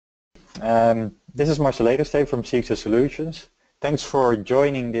This is Marcel from cxo Solutions. Thanks for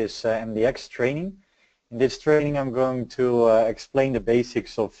joining this MDX training. In this training I'm going to explain the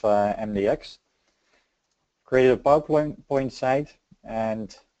basics of MDX, create a PowerPoint site,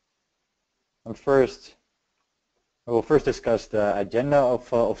 and I will first discuss the agenda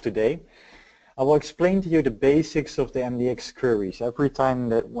of today. I will explain to you the basics of the MDX queries. Every time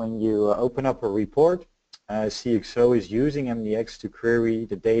that when you open up a report, cxo is using MDX to query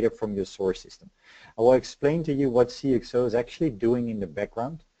the data from your source system. I will explain to you what cxo is actually doing in the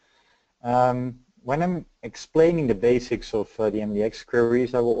background. When I'm explaining the basics of the MDX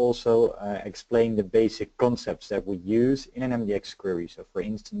queries, I will also explain the basic concepts that we use in an MDX query. So for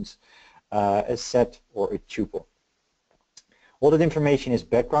instance, a set or a tuple. All that information is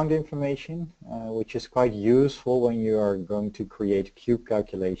background information, which is quite useful when you are going to create cube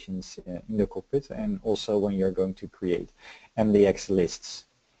calculations in the cockpit, and also when you're going to create MDX lists.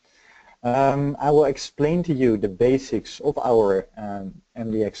 I will explain to you the basics of our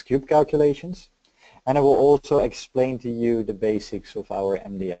MDX cube calculations, and I will also explain to you the basics of our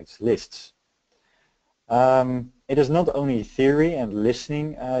MDX lists. It is not only theory and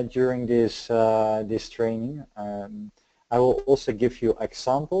listening during this training. I will also give you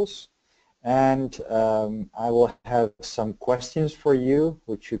examples, and I will have some questions for you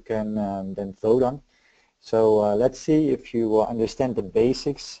which you can then vote on. So let's see if you will understand the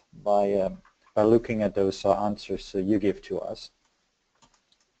basics by looking at those answers you give to us.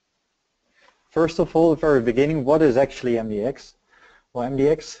 First of all, at the very beginning, what is actually MDX? Well,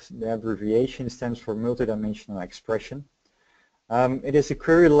 MDX, the abbreviation, stands for multidimensional expression. It is a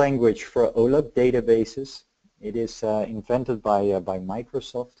query language for OLAP databases. It is invented by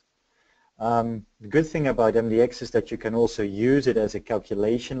Microsoft. The good thing about MDX is that you can also use it as a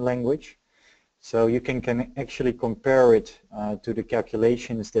calculation language. So you can actually compare it to the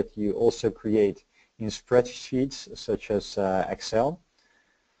calculations that you also create in spreadsheets such as Excel.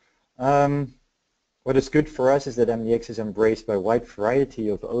 What is good for us is that MDX is embraced by a wide variety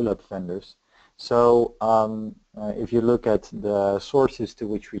of OLAP vendors. So if you look at the sources to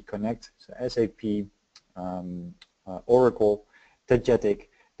which we connect, so SAP, Oracle, Tagetic,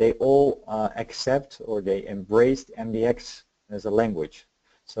 they all accept or they embraced MDX as a language.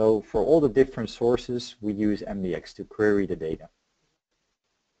 So for all the different sources, we use MDX to query the data.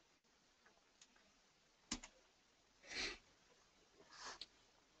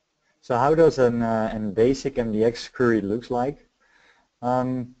 So how does a basic MDX query look like?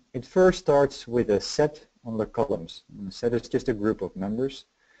 It first starts with a set on the columns. And a set is just a group of members.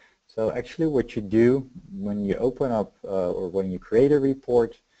 So actually what you do when you open up or when you create a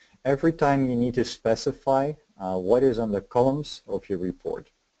report, every time you need to specify what is on the columns of your report.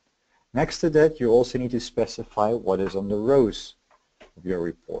 Next to that, you also need to specify what is on the rows of your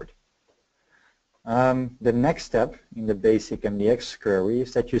report. The next step in the basic MDX query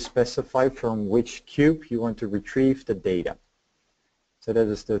is that you specify from which cube you want to retrieve the data. So that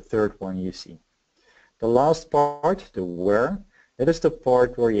is the third one you see. The last part, the where, that is the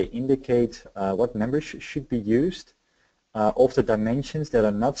part where you indicate what members should be used of the dimensions that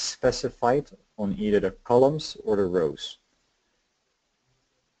are not specified on either the columns or the rows.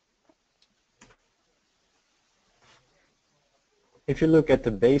 If you look at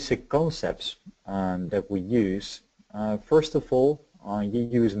the basic concepts that we use, first of all, you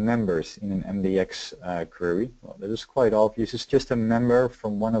use members in an MDX query. Well, that is quite obvious. It's just a member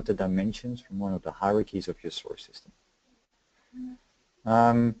from one of the dimensions, from one of the hierarchies of your source system.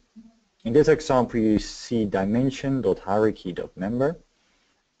 In this example, you see dimension.hierarchy.member.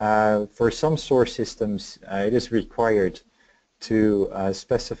 For some source systems, it is required to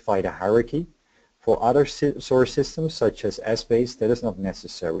specify the hierarchy. For other source systems, such as Essbase, that is not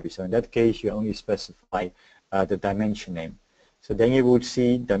necessary. So in that case, you only specify the dimension name. So then you would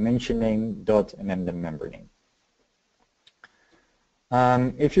see dimension name dot and then the member name.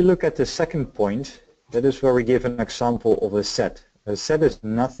 If you look at the second point, that is where we give an example of a set. A set is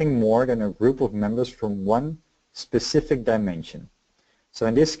nothing more than a group of members from one specific dimension. So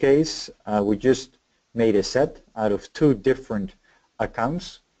in this case, we just made a set out of two different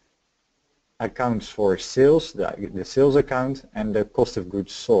accounts for sales, the sales account, and the cost of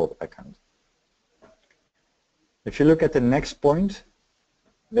goods sold account. If you look at the next point,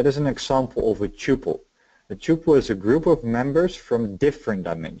 that is an example of a tuple. A tuple is a group of members from different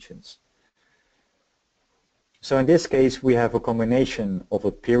dimensions. So in this case, we have a combination of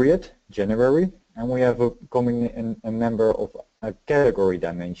a period, January, and we have a member of a category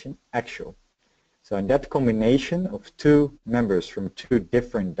dimension, actual. So in that combination of two members from two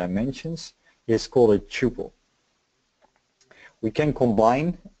different dimensions is called a tuple. We can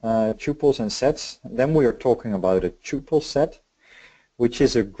combine tuples and sets. Then we are talking about a tuple set, which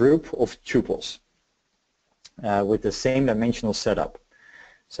is a group of tuples with the same dimensional setup.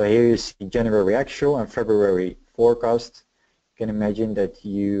 So here you see January actual and February forecast. You can imagine that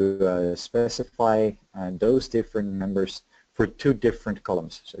you specify those different numbers for two different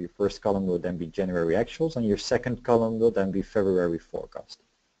columns. So your first column will then be January actuals and your second column will then be February forecast.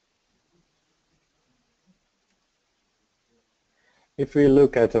 If we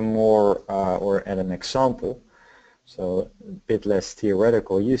look at a more or at an example, so a bit less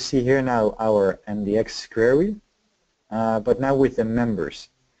theoretical, you see here now our MDX query, but now with the members.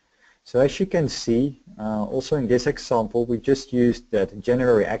 So as you can see, also in this example, we just used that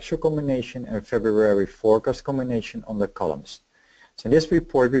January actual combination and February forecast combination on the columns. So in this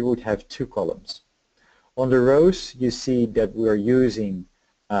report, we would have two columns. On the rows, you see that we are using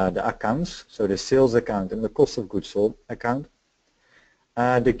the accounts, so the sales account and the cost of goods sold account.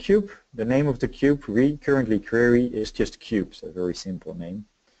 The cube, the name of the cube we currently query is just cube, so a very simple name.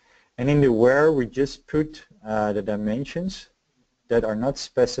 And in the where, we just put the dimensions that are not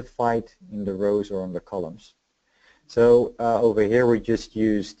specified in the rows or on the columns. So over here we just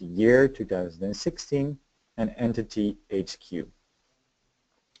use the year 2016 and entity HQ.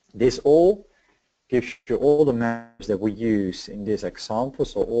 This all gives you all the members that we use in this example,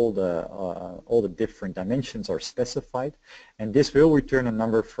 so all the different dimensions are specified, and this will return a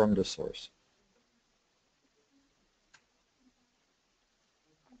number from the source.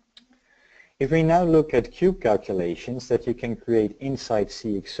 If we now look at cube calculations that you can create inside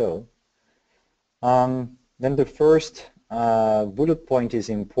CXO, then the first bullet point is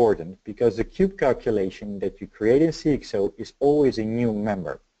important because the cube calculation that you create in CXO is always a new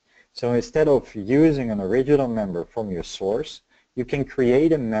member. So instead of using an original member from your source, you can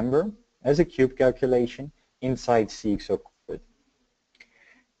create a member as a cube calculation inside cxo-cockpit.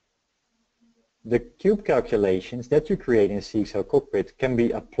 The cube calculations that you create in cxo-cockpit can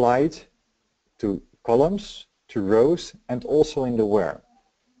be applied to columns, to rows, and also in the where.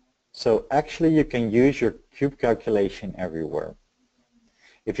 So actually you can use your cube calculation everywhere.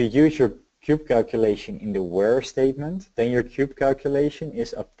 If you use your cube calculation in the where statement, then your cube calculation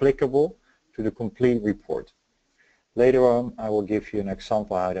is applicable to the complete report. Later on I will give you an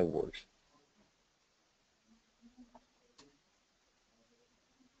example how that works.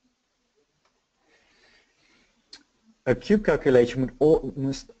 A cube calculation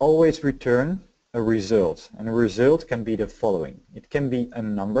must always return a result, and a result can be the following. It can be a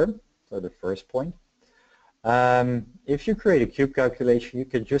number, so the first point. If you create a cube calculation, you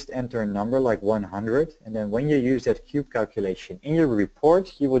can just enter a number like 100, and then when you use that cube calculation in your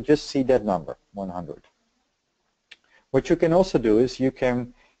report, you will just see that number, 100. What you can also do is you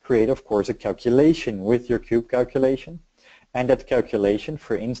can create, of course, a calculation with your cube calculation, and that calculation,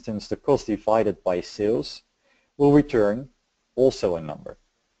 for instance, the cost divided by sales, will return also a number.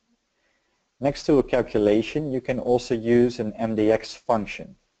 Next to a calculation, you can also use an MDX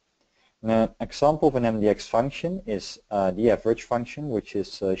function. An example of an MDX function is the average function, which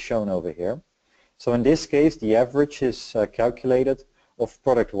is shown over here. So in this case, the average is calculated of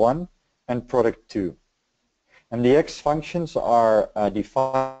product 1 and product 2. MDX functions are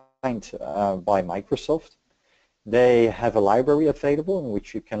defined by Microsoft. They have a library available in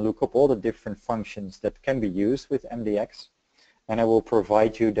which you can look up all the different functions that can be used with MDX. And I will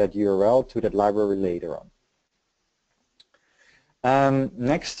provide you that URL to that library later on.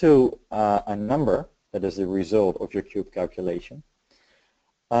 Next to a number that is the result of your cube calculation,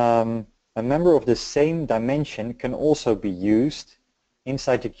 a member of the same dimension can also be used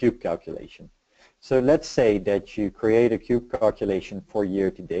inside the cube calculation. So let's say that you create a cube calculation for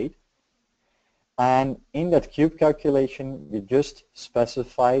year to date, and in that cube calculation you just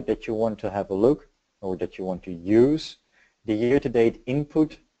specify that you want to have a look or that you want to use the year-to-date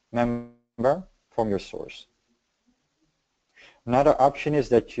input member from your source. Another option is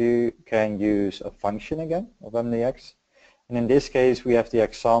that you can use a function again of MDX, and in this case we have the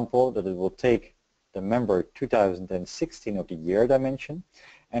example that it will take the member 2016 of the year dimension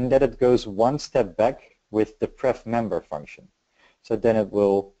and that it goes one step back with the pref member function. So then it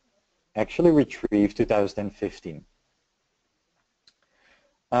will actually retrieve 2015.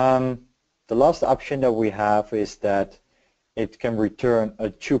 The last option that we have is that it can return a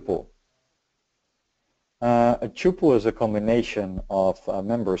tuple. A tuple is a combination of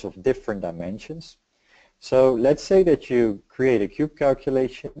members of different dimensions. So let's say that you create a cube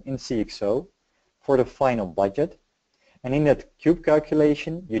calculation in CXO for the final budget, and in that cube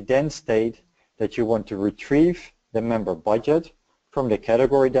calculation you then state that you want to retrieve the member budget from the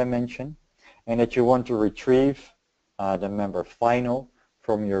category dimension and that you want to retrieve the member final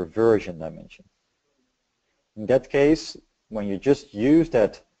from your version dimension. In that case, when you just use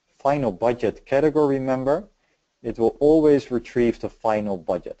that final budget category member, it will always retrieve the final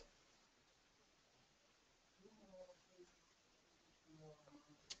budget.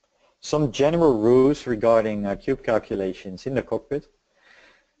 Some general rules regarding cube calculations in the cockpit.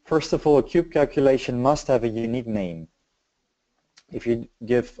 First of all, a cube calculation must have a unique name. If you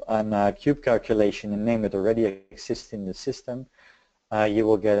give a cube calculation a name that already exists in the system, you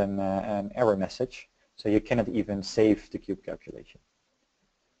will get an error message, so you cannot even save the cube calculation.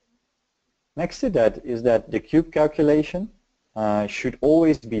 Next to that is that the cube calculation should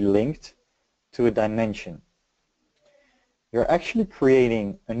always be linked to a dimension. You're actually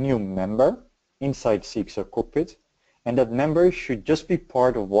creating a new member inside cxo-cockpit, and that member should just be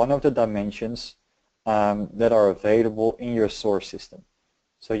part of one of the dimensions that are available in your source system.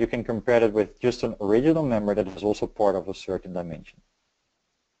 So you can compare that with just an original member that is also part of a certain dimension.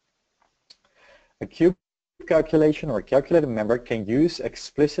 A cube calculation or a calculated member can use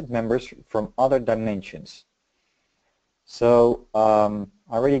explicit members from other dimensions. So I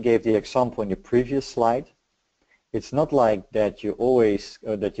already gave the example in the previous slide. It's not like that you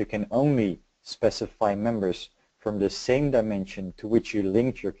can only specify members from the same dimension to which you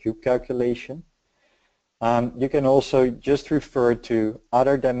linked your cube calculation. You can also just refer to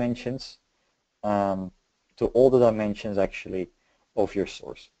other dimensions, to all the dimensions actually of your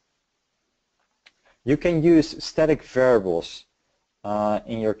source. You can use static variables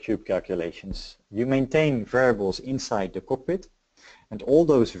in your cube calculations. You maintain variables inside the cockpit, and all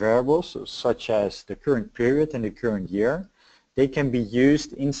those variables, such as the current period and the current year, they can be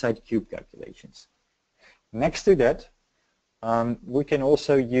used inside cube calculations. Next to that, we can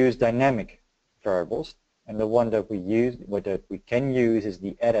also use dynamic variables, and the one that we can use is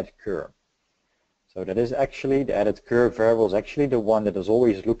the added curve. So that is actually, the added curve variable is actually the one that is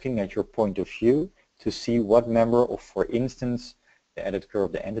always looking at your point of view to see what member of, for instance, the added curve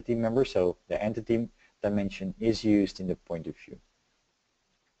of the entity member, so the entity dimension is used in the point of view.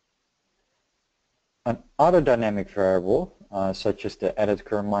 Another dynamic variable, such as the added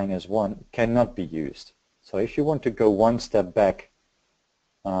curve -1, cannot be used. So if you want to go one step back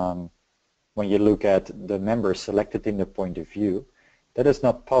when you look at the member selected in the point of view, that is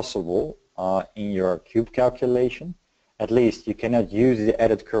not possible in your cube calculation. At least you cannot use the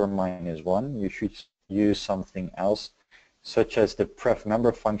added curve -1. You should use something else, such as the pref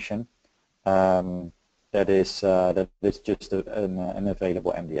member function that is just an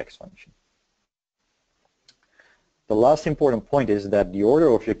available MDX function. The last important point is that the order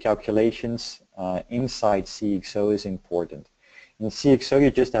of your calculations inside cxo is important. In cxo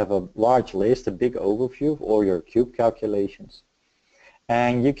you just have a large list, a big overview of all your cube calculations,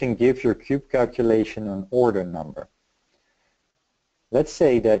 and you can give your cube calculation an order number. Let's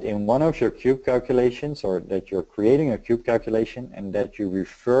say that in one of your cube calculations, or that you're creating a cube calculation and that you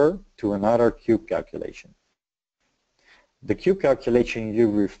refer to another cube calculation. The cube calculation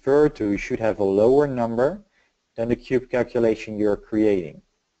you refer to should have a lower number than the cube calculation you're creating,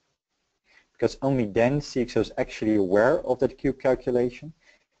 because only then cxo is actually aware of that cube calculation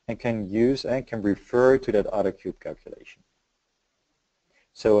and can use and can refer to that other cube calculation.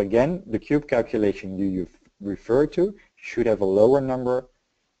 So again, the cube calculation you refer to should have a lower number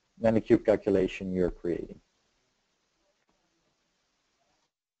than the cube calculation you're creating.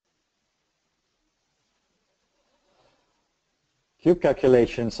 Cube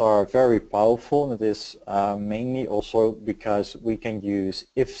calculations are very powerful, and it is mainly also because we can use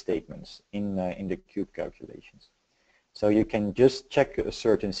if statements in the cube calculations. So you can just check a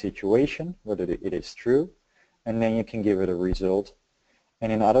certain situation, whether it is true, and then you can give it a result.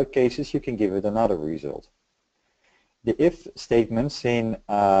 And in other cases, you can give it another result. The if statements in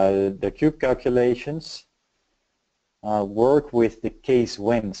the cube calculations work with the case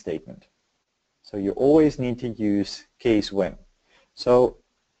when statement. So you always need to use case when. So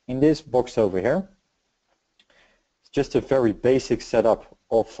in this box over here, it's just a very basic setup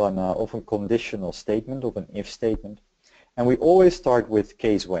of a conditional statement, of an if statement. And we always start with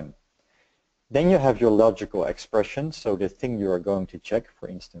case when. Then you have your logical expression, so the thing you are going to check, for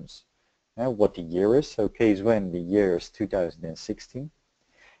instance, what the year is. So case when, the year is 2016.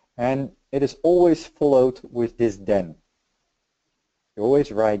 And it is always followed with this then. You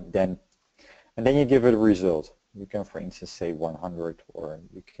always write then. And then you give it a result. You can, for instance, say 100, or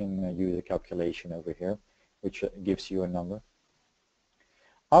you can use a calculation over here, which gives you a number.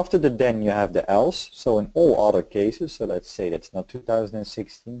 After the then, you have the else. So in all other cases, so let's say that's not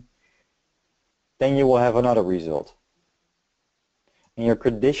 2016, then you will have another result. And your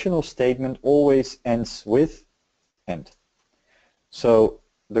conditional statement always ends with end. So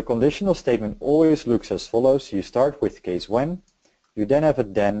the conditional statement always looks as follows. You start with case when, you then have a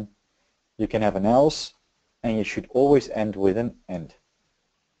then, you can have an else, and you should always end with an end.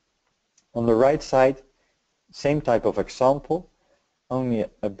 On the right side, same type of example, only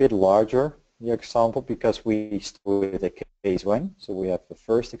a bit larger, the example, because we start with a case when, so we have the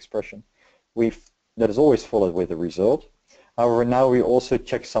first expression that is always followed with a result. However, now we also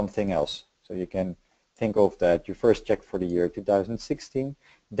check something else. So you can think of that you first check for the year 2016,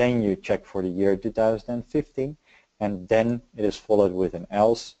 then you check for the year 2015, and then it is followed with an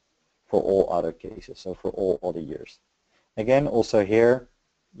else for all other cases, so for all other years. Again, also here,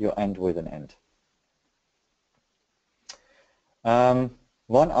 you end with an end.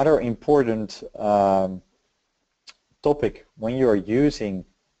 One other important topic when you are using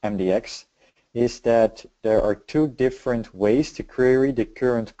MDX is that there are two different ways to query the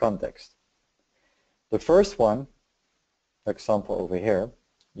current context. The first one, for example over here,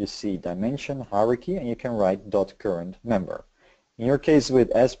 you see dimension, hierarchy, and you can write .current member. In your case with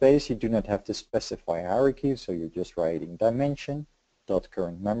SBase, you do not have to specify hierarchy, so you're just writing dimension,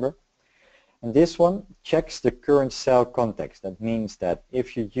 .current member. And this one checks the current cell context. That means that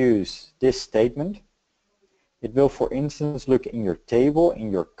if you use this statement, it will, for instance, look in your table,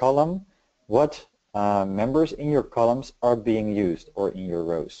 in your column, what members in your columns are being used, or in your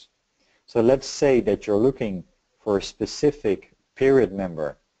rows. So let's say that you're looking for a specific period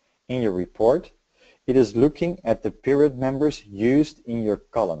member in your report. It is looking at the period members used in your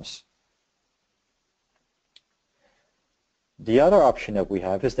columns. The other option that we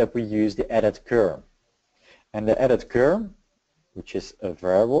have is that we use the added cur. And the added cur, which is a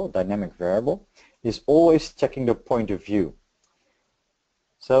variable, dynamic variable, is always checking the point of view.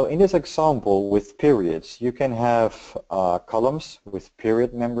 So in this example with periods, you can have columns with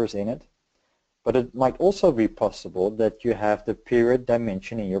period members in it, but it might also be possible that you have the period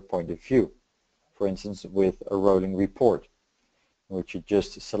dimension in your point of view. For instance, with a rolling report, in which you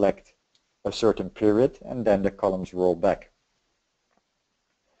just select a certain period and then the columns roll back.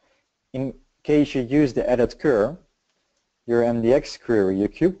 In case you use the added cur, your MDX query, your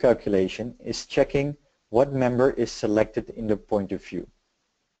cube calculation, is checking what member is selected in the point of view.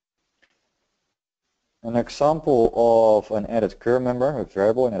 An example of an added cur member, a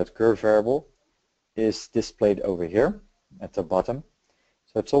variable, an added cur variable, is displayed over here at the bottom.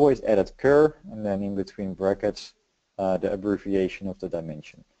 So it's always added cur, and then in between brackets the abbreviation of the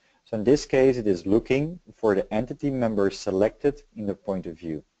dimension. So in this case it is looking for the entity member selected in the point of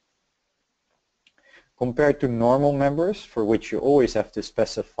view. Compared to normal members, for which you always have to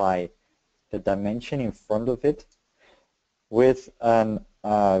specify the dimension in front of it, with a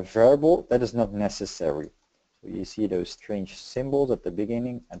variable that is not necessary. So you see those strange symbols at the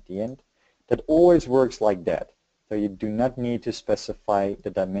beginning, at the end. That always works like that. So you do not need to specify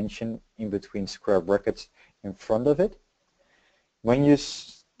the dimension in between square brackets in front of it. When you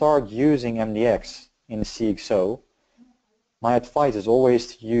start using MDX in CXO, my advice is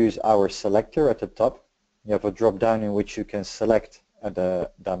always to use our selector at the top. You have a drop down in which you can select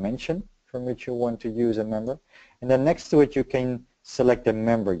the dimension from which you want to use a member, and then next to it you can select the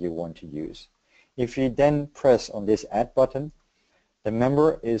member you want to use. If you then press on this add button, the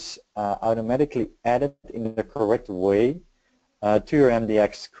member is automatically added in the correct way to your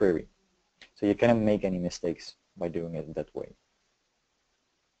MDX query. So you cannot make any mistakes by doing it that way.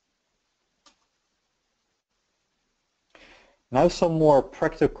 Now some more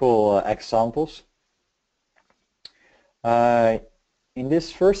practical examples. In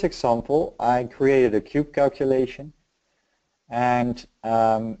this first example, I created a cube calculation, and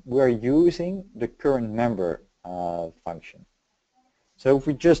we are using the current member function. So if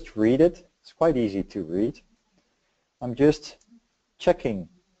we just read it, it's quite easy to read. I'm just checking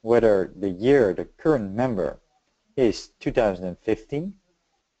whether the year the current member is 2015.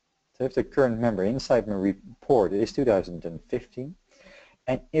 So if the current member inside my report is 2015,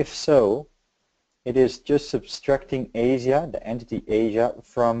 and if so, it is just subtracting Asia, the entity Asia,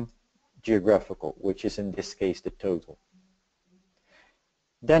 from geographical, which is in this case the total.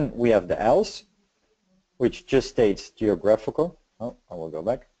 Then we have the else, which just states geographical. Oh, I will go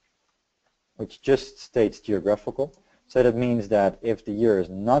back. Which just states geographical. So that means that if the year is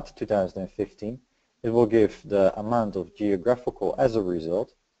not 2015, it will give the amount of geographical as a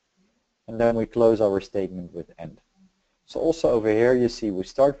result. And then we close our statement with end. So also over here you see we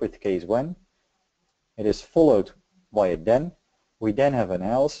start with case when. It is followed by a then. We then have an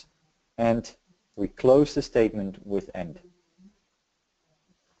else, and we close the statement with end.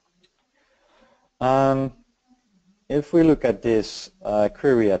 If we look at this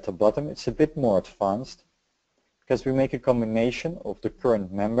query at the bottom, it's a bit more advanced, Because we make a combination of the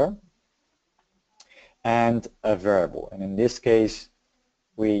current member and a variable. And in this case,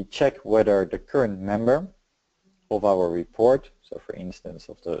 we check whether the current member of our report, so for instance,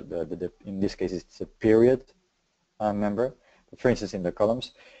 of in this case it's a period member, but for instance in the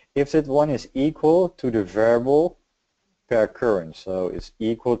columns, if that one is equal to the variable per current, so it's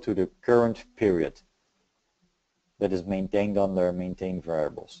equal to the current period that is maintained under maintained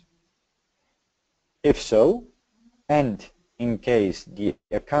variables. If so, and in case the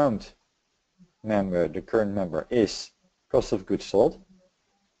account member, the current member, is cost of goods sold,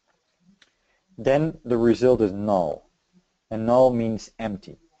 then the result is null. And null means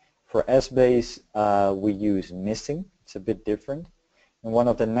empty. For S-base, we use missing. It's a bit different. In one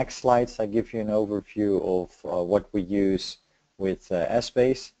of the next slides, I give you an overview of what we use with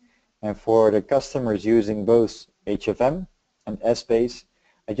S-base. And for the customers using both HFM and S-base,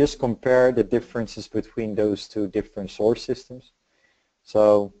 I just compare the differences between those two different source systems.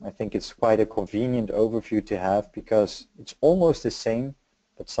 So I think it's quite a convenient overview to have because it's almost the same,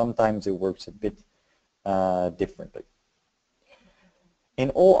 but sometimes it works a bit differently. In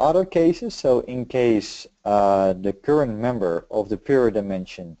all other cases, so in case the current member of the period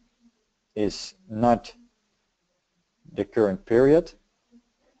dimension is not the current period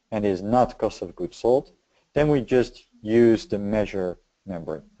and is not cost of goods sold, then we just use the measure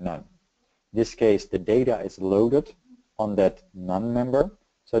member none. In this case, the data is loaded on that none member,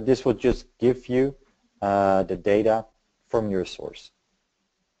 so this will just give you the data from your source.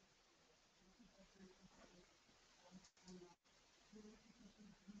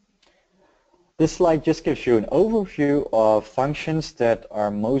 This slide just gives you an overview of functions that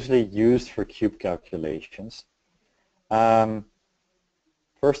are mostly used for cube calculations.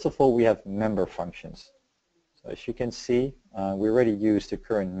 First of all, we have member functions. So as you can see, we already use the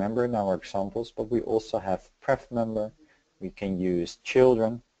current member in our examples, but we also have pref member. We can use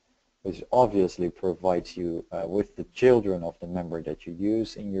children, which obviously provides you with the children of the member that you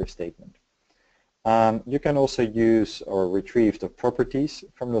use in your statement. You can also use or retrieve the properties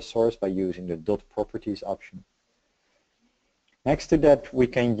from the source by using the dot properties option. Next to that, we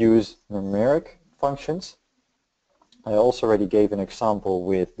can use numeric functions. I also already gave an example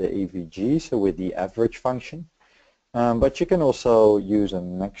with the AVG, so with the average function. But you can also use a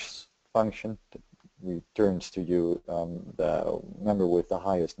max function that returns to you the member with the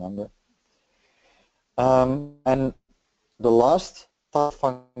highest number. And the last type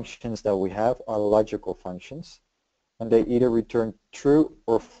of functions that we have are logical functions, and they either return true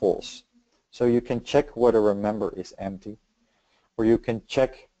or false. So you can check whether a member is empty, or you can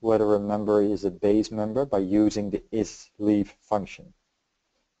check whether a member is a base member by using the isLeave function.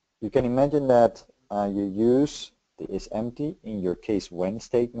 You can imagine that you use the isEmpty in your case when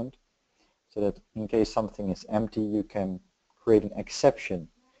statement, so that in case something is empty, you can create an exception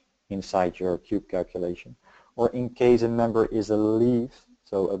inside your cube calculation. Or in case a member is a leave,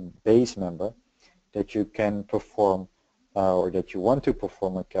 so a base member, that you can perform or that you want to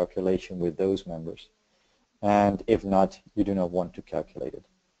perform a calculation with those members. And if not, you do not want to calculate it.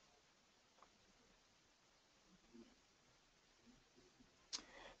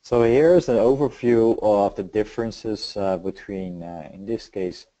 So here's an overview of the differences between, in this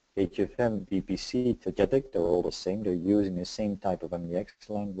case, HFM, VPC, Tagetic. They're all the same. They're using the same type of MDX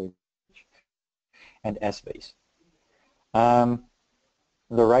language. And S-base. On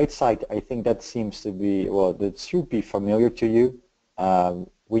the right side, I think that seems to be, well, that should be familiar to you.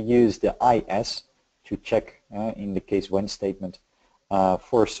 We use the IS to check, in the case when statement,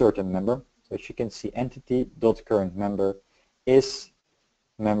 for a certain member. So as you can see, entity.current member is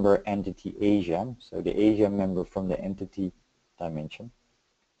member entity Asia, so the Asia member from the entity dimension.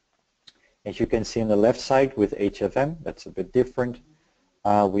 As you can see on the left side with HFM, that's a bit different.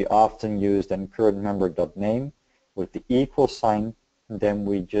 We often use then current member.name with the equal sign, and then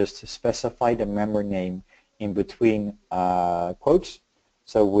we just specify the member name in between quotes,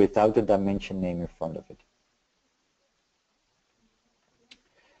 so without the dimension name in front of it.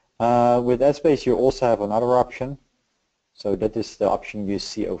 With S-base you also have another option, so that is the option you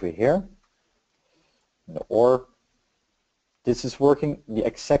see over here, or this is working the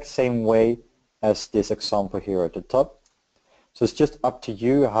exact same way as this example here at the top. So it's just up to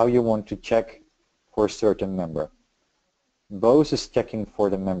you how you want to check for a certain member. Both is checking for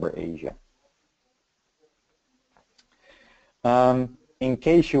the member Asia. In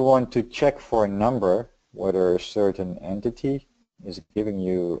case you want to check for a number, whether a certain entity is giving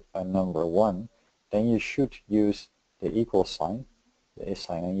you a number 1, then you should use the equal sign, the is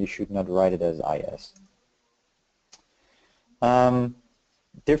sign, and you should not write it as IS.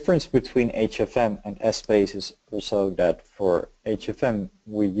 Difference between HFM and SBase is also that for HFM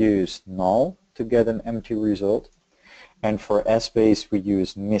we use null to get an empty result, and for SBase we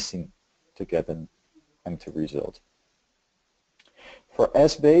use missing to get an empty result. For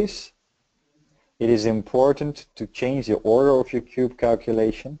SBase, it is important to change the order of your cube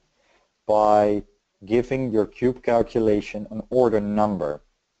calculation by giving your cube calculation an order number.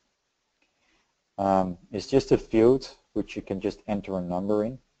 It's just a field which you can just enter a number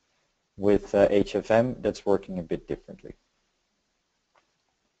in. With HFM, that's working a bit differently.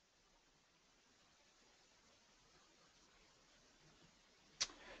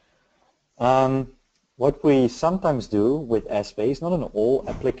 What we sometimes do with SBase, not in all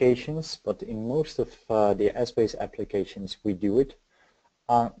applications, but in most of the SBase applications we do it,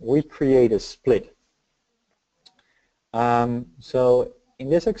 we create a split. So in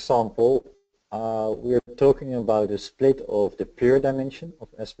this example, we are talking about a split of the period dimension of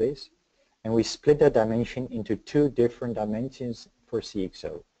SBase, and we split that dimension into two different dimensions for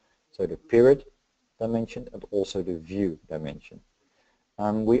cxo. So the period dimension and also the view dimension.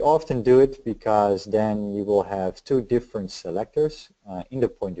 We often do it because then you will have two different selectors in the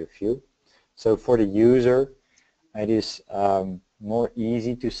point of view. So for the user, it is more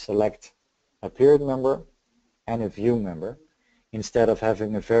easy to select a period member and a view member instead of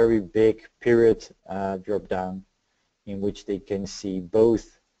having a very big period drop-down in which they can see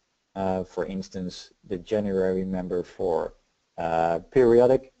both, for instance, the January member for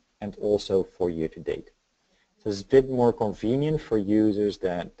periodic and also for year-to-date. So it's a bit more convenient for users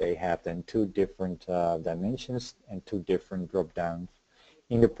that they have then two different dimensions and two different drop-downs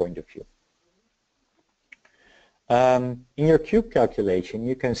in the point of view. In your cube calculation,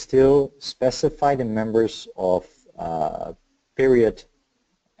 you can still specify the members of period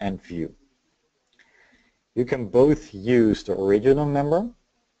and view. You can both use the original member,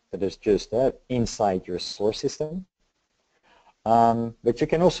 that is just inside your source system, but you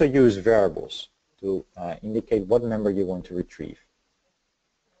can also use variables to indicate what member you want to retrieve.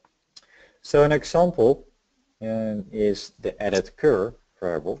 So an example is the added curve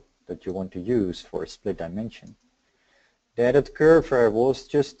variable that you want to use for a split dimension. The added curve variable is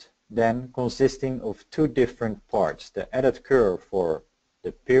just then consisting of two different parts, the added curve for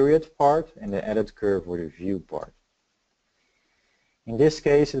the period part and the added curve for the view part. In this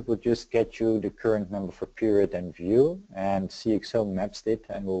case, it will just get you the current member for period and view, and cxo maps it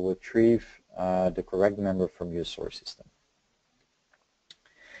and will retrieve the correct member from your source system.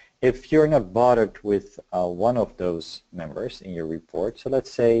 If you're not bothered with one of those members in your report, so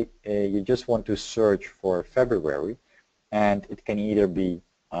let's say you just want to search for February, and it can either be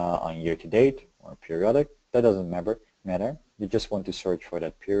on year-to-date or periodic, that doesn't matter. You just want to search for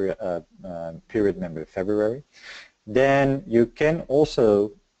that period member February. Then you can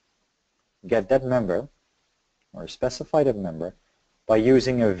also get that member or specify that member by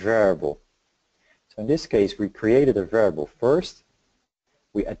using a variable. So in this case, we created a variable first.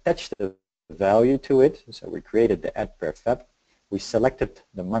 We attached a value to it. So we created the add per feb. We selected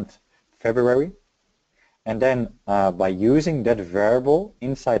the month February. And then by using that variable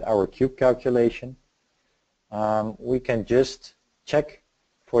inside our cube calculation, we can just check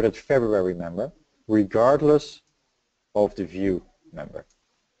for that February member regardless of the view member.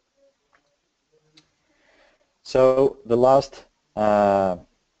 So the last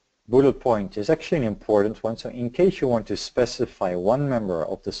bullet point is actually an important one. So in case you want to specify one member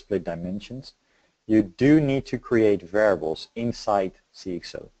of the split dimensions, you do need to create variables inside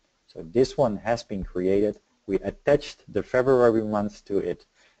cxo. So this one has been created. We attached the February month to it,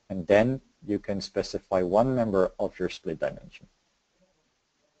 and then you can specify one member of your split dimension.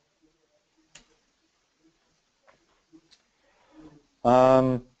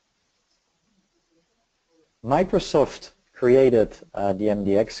 Microsoft created the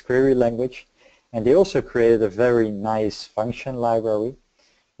MDX query language, and they also created a very nice function library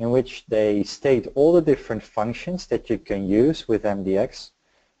in which they state all the different functions that you can use with MDX,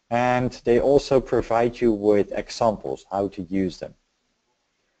 and they also provide you with examples how to use them.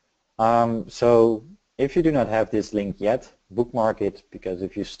 So if you do not have this link yet, bookmark it, because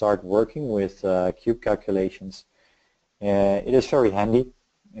if you start working with cube calculations, it is very handy.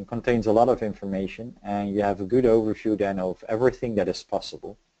 It contains a lot of information, and you have a good overview then of everything that is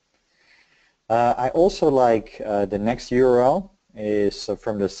possible. I also like the next URL is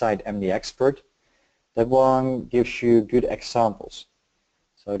from the site MDXpert. That one gives you good examples.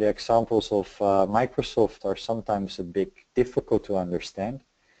 So the examples of Microsoft are sometimes a bit difficult to understand,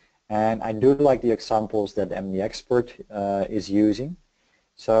 and I do like the examples that MDXpert is using.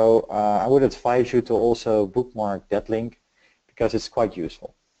 So I would advise you to also bookmark that link, because it's quite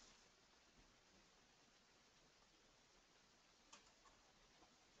useful.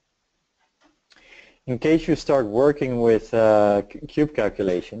 In case you start working with cube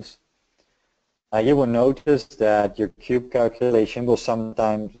calculations, you will notice that your cube calculation will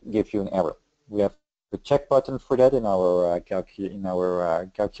sometimes give you an error. We have a check button for that in our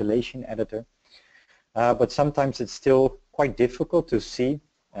calculation editor, but sometimes it's still quite difficult to see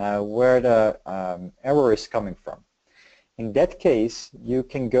where the error is coming from. In that case, you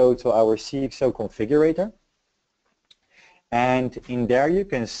can go to our cxo configurator, and in there you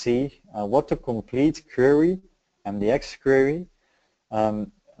can see what the complete query, MDX query,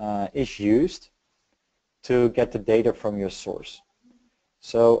 is used to get the data from your source.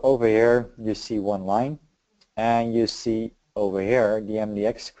 So over here you see one line, and you see over here the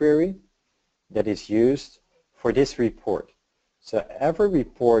MDX query that is used for this report. So every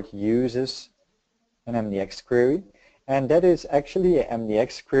report uses an MDX query, and that is actually an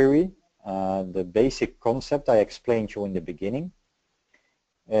MDX query, the basic concept I explained to you in the beginning.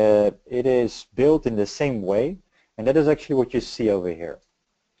 It is built in the same way, and that is actually what you see over here.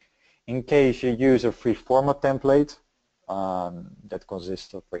 In case you use a free format template that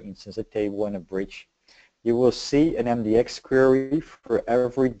consists of, for instance, a table and a bridge, you will see an MDX query for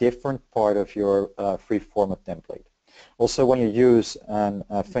every different part of your free format template. Also, when you use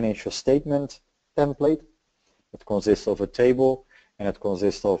a financial statement template, it consists of a table and it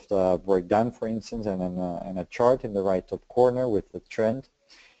consists of the breakdown, for instance, and a chart in the right top corner with the trend.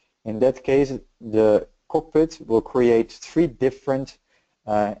 In that case, the cockpit will create 3 different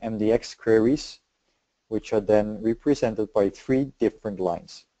MDX queries, which are then represented by 3 different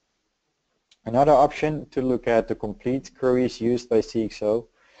lines. Another option to look at the complete queries used by cxo,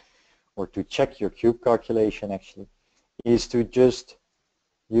 or to check your cube calculation actually, is to just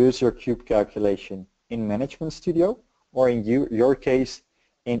use your cube calculation in Management Studio, or in your case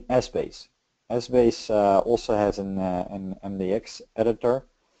in Essbase. Essbase also has an MDX editor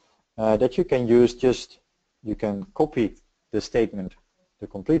that you can use. You can copy the statement, the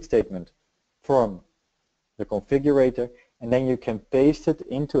complete statement, from the configurator, and then you can paste it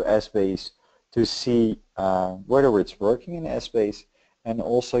into Essbase to see whether it's working in Essbase, and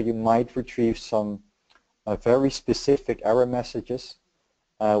also you might retrieve some very specific error messages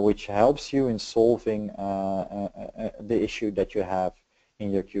which helps you in solving the issue that you have in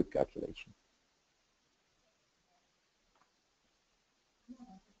your cube calculation.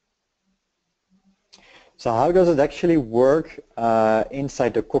 So how does it actually work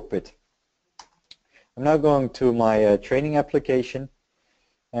inside the cockpit? I'm now going to my training application,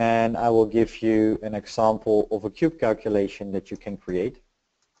 and I will give you an example of a cube calculation that you can create.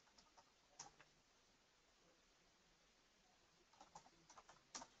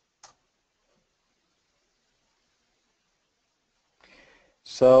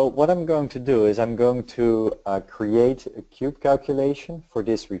 So what I'm going to do is I'm going to create a cube calculation for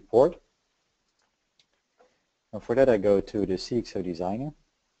this report. And for that I go to the cxo designer.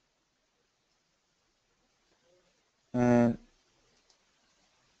 And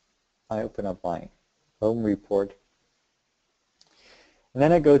I open up my home report. And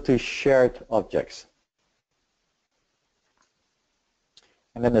then I go to shared objects.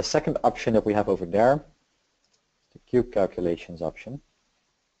 And then the second option that we have over there, the cube calculations option.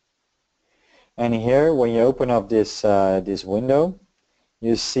 And here, when you open up this window,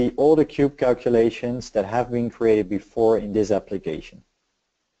 you see all the cube calculations that have been created before in this application.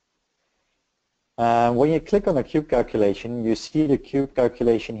 When you click on a cube calculation, you see the cube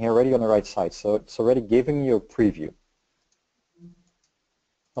calculation here already on the right side, so it's already giving you a preview.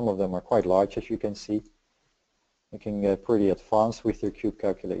 Some of them are quite large, as you can see. You can get pretty advanced with your cube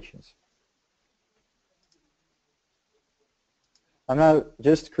calculations. I'm now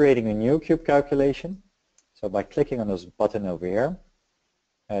just creating a new cube calculation. So by clicking on this button over here,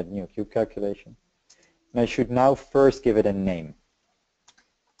 add new cube calculation. And I should now first give it a name.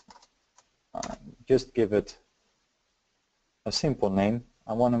 Just give it a simple name.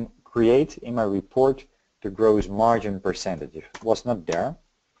 I want to create in my report the gross margin percentage. It was not there.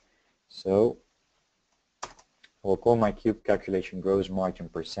 So I will call my cube calculation gross margin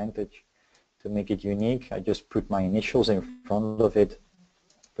percentage. To make it unique, I just put my initials in front of it,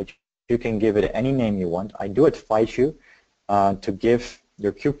 but you can give it any name you want. I do advise you to give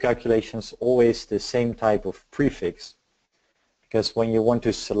your cube calculations always the same type of prefix, because when you want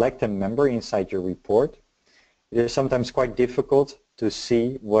to select a member inside your report, it is sometimes quite difficult to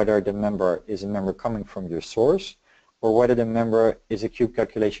see whether the member is a member coming from your source or whether the member is a cube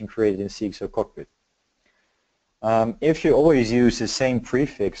calculation created in cxo-cockpit. If you always use the same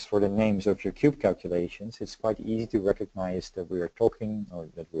prefix for the names of your cube calculations, it's quite easy to recognize that we are talking or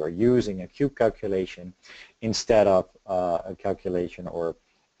that we are using a cube calculation instead of a calculation or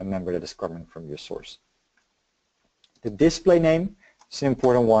a member that is coming from your source. The display name is an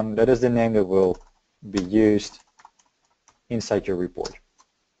important one. That is the name that will be used inside your report.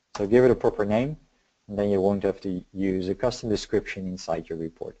 So give it a proper name, and then you won't have to use a custom description inside your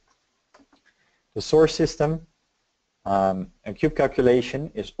report. The source system, a cube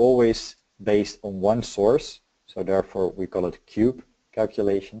calculation is always based on one source, so therefore we call it cube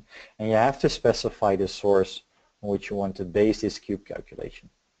calculation, and you have to specify the source on which you want to base this cube calculation.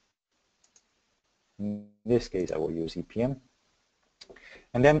 In this case I will use EPM.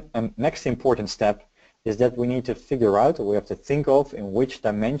 And then next important step is that we need to figure out, or we have to think of, in which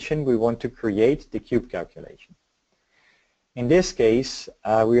dimension we want to create the cube calculation. In this case,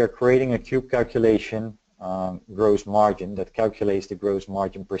 we are creating a cube calculation gross margin that calculates the gross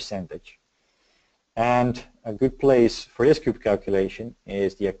margin percentage. And a good place for this cube calculation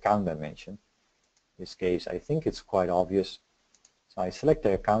is the account dimension. In this case, I think it's quite obvious. So I select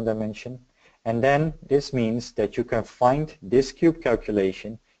the account dimension, and then this means that you can find this cube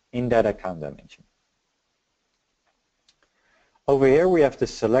calculation in that account dimension. Over here we have the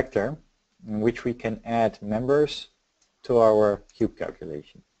selector in which we can add members to our cube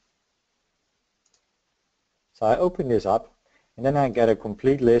calculation. So I open this up, and then I get a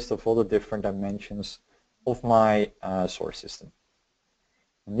complete list of all the different dimensions of my source system.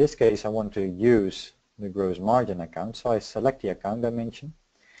 In this case I want to use the gross margin account, so I select the account dimension,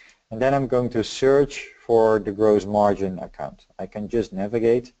 and then I'm going to search for the gross margin account. I can just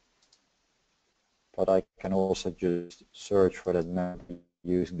navigate, but I can also just search for that member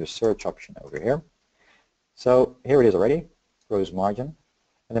using the search option over here. So here it is already, gross margin.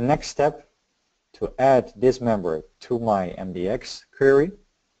 And the next step to add this member to my MDX query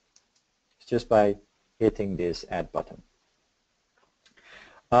is just by hitting this add button.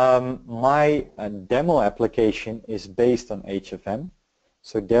 My demo application is based on HFM,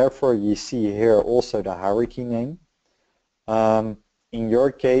 so therefore you see here also the hierarchy name. In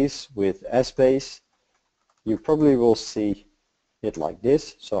your case with Essbase, you probably will see it like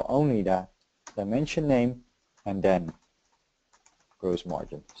this, so only the dimension name and then gross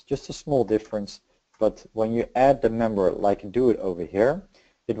margin. It's just a small difference, but when you add the member like you do it over here,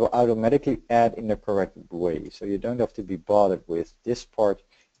 it will automatically add in the correct way, so you don't have to be bothered with this part.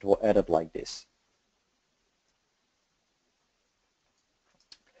 It will add it like this.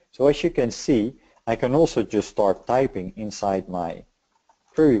 So as you can see, I can also just start typing inside my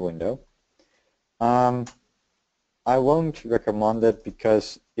query window. I won't recommend it,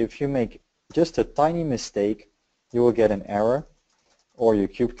 because if you make just a tiny mistake, you will get an error or your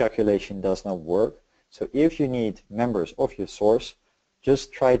cube calculation does not work. So if you need members of your source,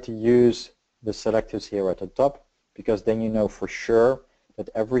 just try to use the selectors here at the top, because then you know for sure that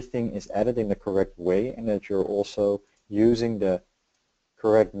everything is added in the correct way and that you're also using the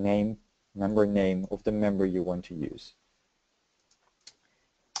correct name, member name of the member you want to use.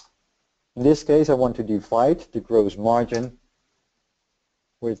 In this case, I want to divide the gross margin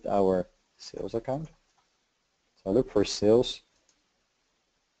with our sales account. So I look for sales,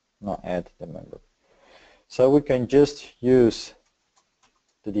 not add the member. So we can just use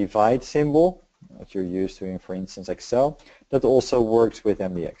the divide symbol that you're used to in, for instance, Excel. That also works with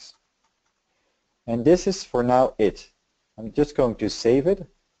MDX. And this is for now it. I'm just going to save it.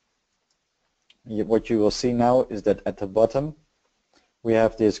 What you will see now is that at the bottom we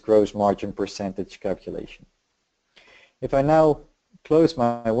have this gross margin percentage calculation. If I now close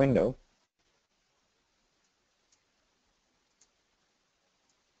my window,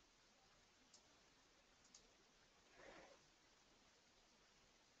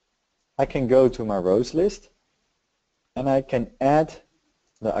 I can go to my rows list and I can add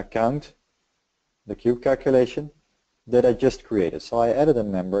the account, the cube calculation that I just created. So I added a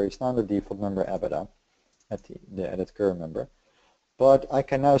member. It's not the default member EBITDA at the added current member. But I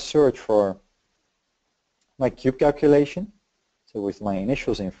can now search for my cube calculation, so with my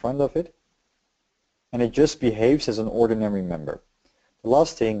initials in front of it, and it just behaves as an ordinary member. The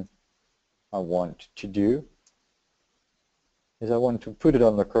last thing I want to do is I want to put it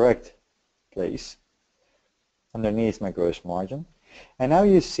on the correct place underneath my gross margin. And now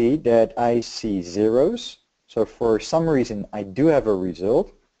you see that I see zeros. So for some reason I do have a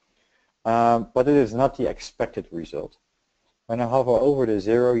result, but it is not the expected result. When I hover over the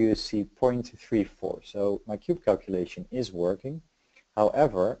 0, you see 0.34. So my cube calculation is working.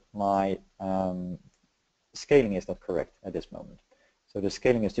 However, my scaling is not correct at this moment. So the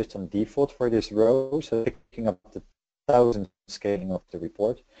scaling is just on default for this row, so picking up the 1000 scaling of the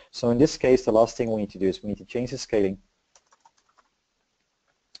report. So in this case, the last thing we need to do is we need to change the scaling.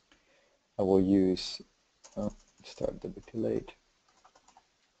 I will use, started a bit too late.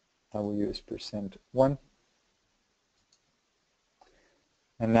 I will use %1.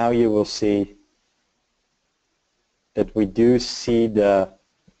 And now you will see that we do see the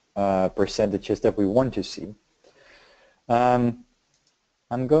percentages that we want to see.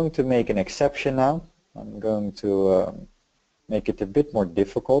 I'm going to make an exception now. I'm going to make it a bit more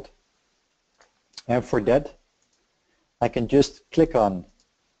difficult. And for that, I can just click on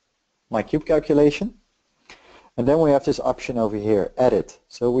my cube calculation. And then we have this option over here, edit.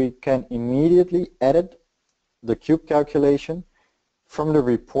 So we can immediately edit the cube calculation from the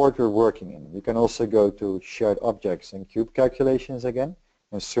report we're working in. We can also go to shared objects and cube calculations again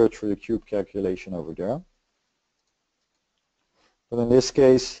and search for the cube calculation over there. But in this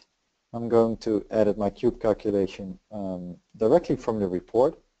case, I'm going to edit my cube calculation directly from the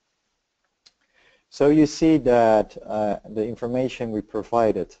report. So you see that the information we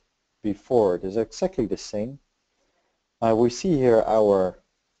provided before is exactly the same. We see here our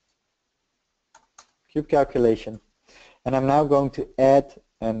cube calculation, and I'm now going to add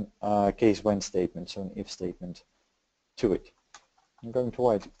an case when statement, so an if statement to it. I'm going to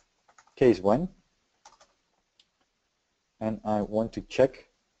write case when, and I want to check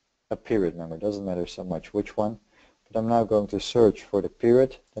a period number. It doesn't matter so much which one, but I'm now going to search for the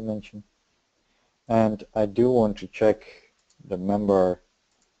period dimension, and I do want to check the member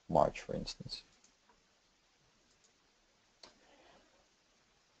March, for instance.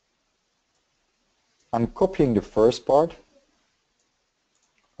 I'm copying the first part,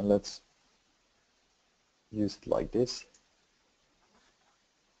 and let's use it like this.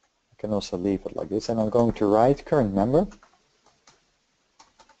 I can also leave it like this, and I'm going to write current member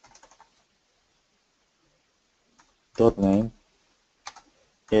dot name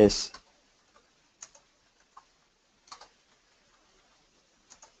is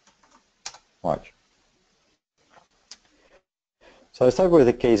March. So I start with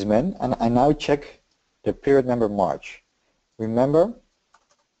the case when, and I now check the period number March. Remember,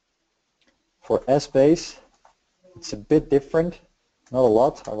 for S-base, it's a bit different, not a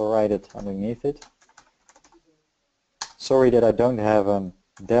lot. I will write it underneath it. Sorry that I don't have a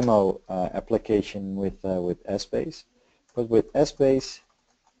demo application with S-base, but with S-base,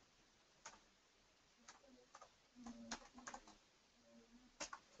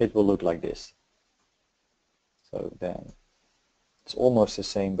 it will look like this. So then it's almost the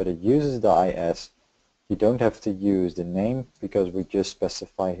same, but it uses the IS. You don't have to use the name because we just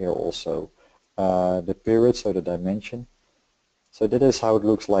specify here also the period, so the dimension. So that is how it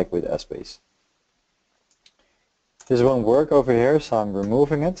looks like with S-base. This won't work over here, so I'm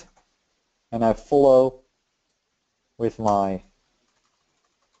removing it, and I follow with my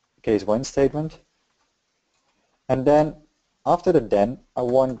case when statement. And then after the then, I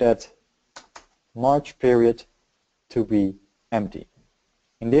want that March period to be empty.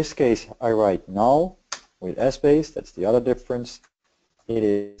 In this case, I write null. With S-base, that's the other difference. It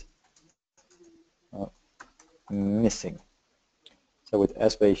is missing. So with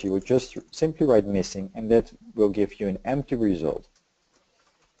S-base, you would just simply write missing, and that will give you an empty result.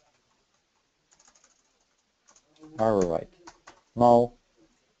 All right. Null.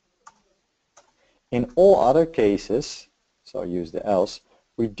 In all other cases, so I use the else,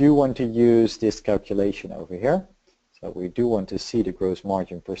 we do want to use this calculation over here. So we do want to see the gross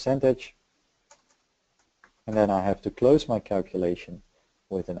margin percentage. And then I have to close my calculation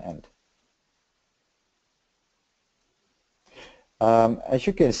with an end. As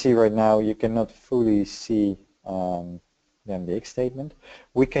you can see right now, you cannot fully see the MDX statement.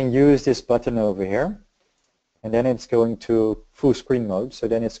 We can use this button over here, and then it's going to full screen mode. So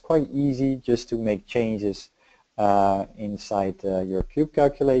then it's quite easy just to make changes inside your cube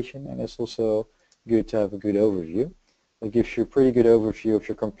calculation, and it's also good to have a good overview. It gives you a pretty good overview of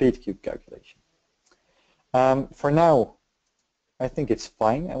your complete cube calculation. For now, I think it's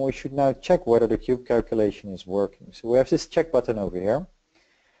fine, and we should now check whether the cube calculation is working. So we have this check button over here.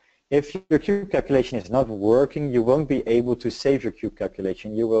 If your cube calculation is not working, you won't be able to save your cube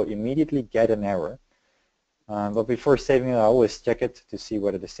calculation. You will immediately get an error. But before saving it, I always check it to see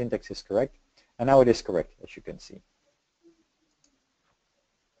whether the syntax is correct. And now it is correct, as you can see.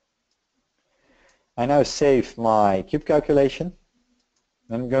 I now save my cube calculation.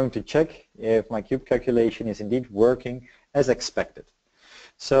 I'm going to check if my cube calculation is indeed working as expected.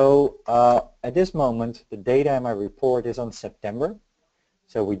 So at this moment, the data in my report is on September.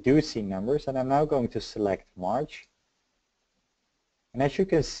 So we do see numbers, and I'm now going to select March. And as you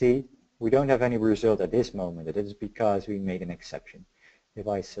can see, we don't have any result at this moment. That is because we made an exception. If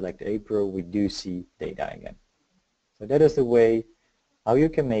I select April, we do see data again. So that is the way how you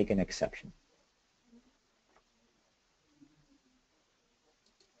can make an exception.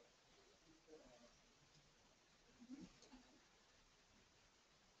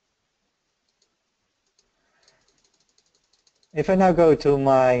 If I now go to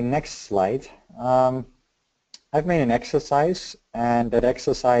my next slide, I've made an exercise, and that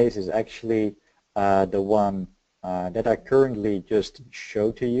exercise is actually the one that I currently just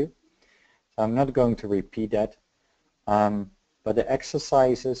showed to you. So I'm not going to repeat that, but the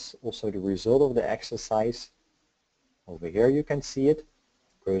exercises, also the result of the exercise, over here you can see it,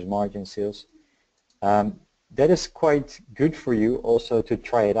 gross margin sales. That is quite good for you also to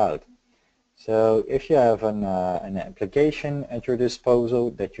try it out. So if you have an application at your disposal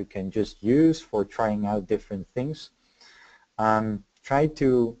that you can just use for trying out different things, try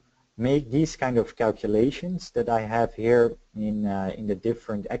to make these kind of calculations that I have here in the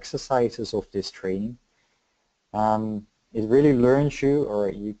different exercises of this training. It really learns you, or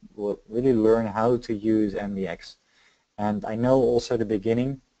you will really learn how to use MDX. And I know also the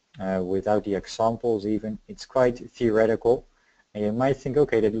beginning, without the examples even, it's quite theoretical. And you might think,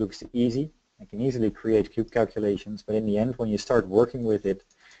 okay, that looks easy. I can easily create cube calculations, but in the end, when you start working with it,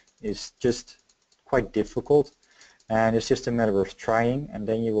 it's just quite difficult. And it's just a matter of trying, and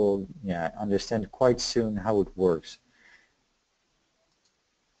then you will understand quite soon how it works.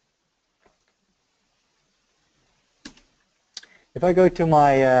 If I go to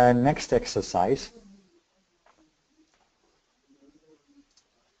my next exercise,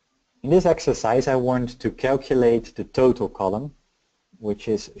 in this exercise I want to calculate the total column, which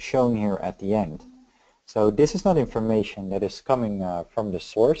is shown here at the end. So this is not information that is coming from the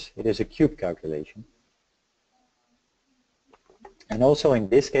source, it is a cube calculation. And also in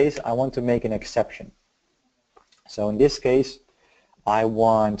this case I want to make an exception. So in this case I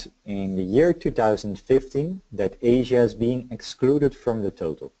want in the year 2015 that Asia is being excluded from the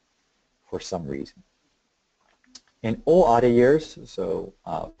total for some reason. In all other years, so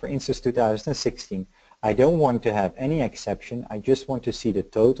for instance 2016, I don't want to have any exception, I just want to see the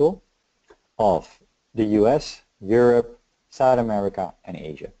total of the US, Europe, South America and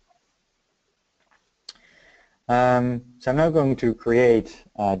Asia. So I'm now going to create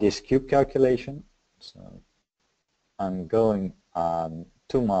this cube calculation. So I'm going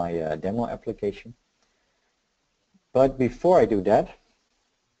to my demo application. But before I do that,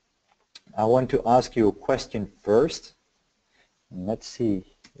 I want to ask you a question first. And let's see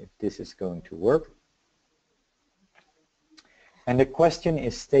if this is going to work. And the question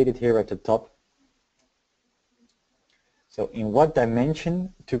is stated here at the top. So in what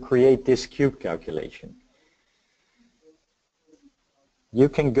dimension to create this cube calculation? You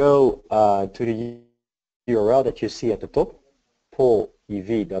can go to the URL that you see at the top,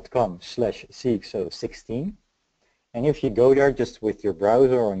 polev.com/cxo16. And if you go there just with your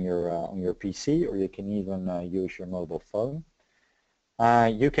browser on your PC, or you can even use your mobile phone,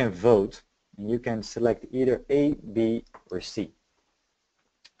 you can vote, and you can select either A, B, or C.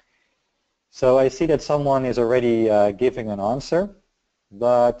 So I see that someone is already giving an answer,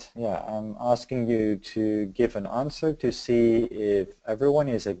 but yeah, I'm asking you to give an answer to see if everyone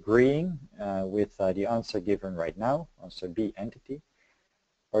is agreeing with the answer given right now, answer B, entity,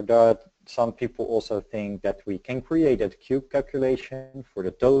 or that some people also think that we can create a cube calculation for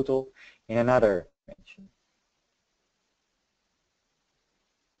the total in another dimension.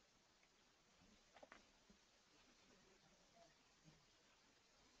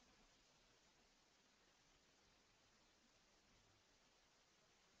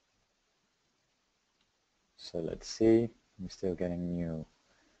 So let's see, I'm still getting new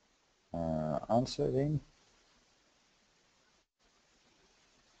answers in.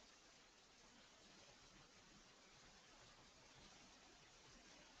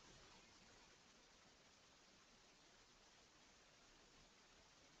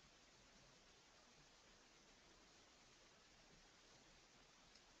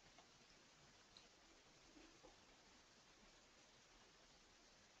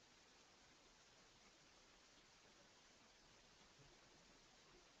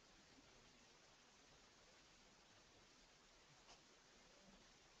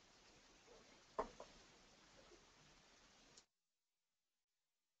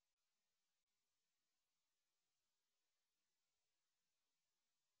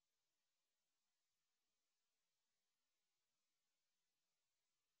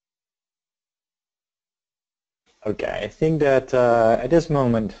 Okay, I think that at this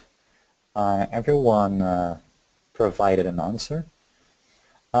moment everyone provided an answer.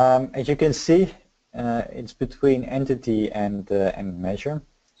 As you can see, it's between entity and measure.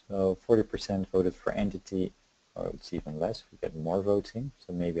 So 40% voted for entity, or it's even less. We get more votes in,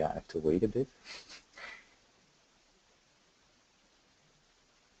 so maybe I have to wait a bit.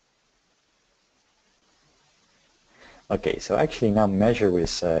 Okay, so actually now measure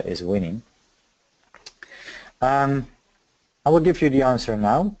is winning. I will give you the answer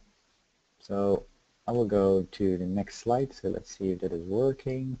now. So I will go to the next slide. So let's see if that is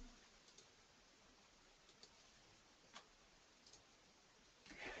working.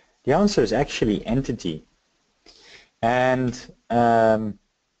 The answer is actually entity. And the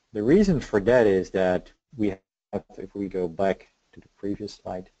reason for that is that we have, if we go back to the previous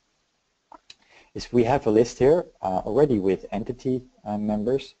slide, is we have a list here already with entity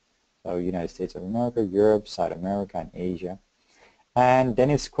members. So United States of America, Europe, South America, and Asia. And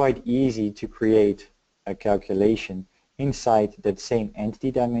then it's quite easy to create a calculation inside that same entity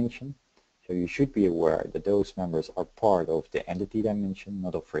dimension. So you should be aware that those members are part of the entity dimension,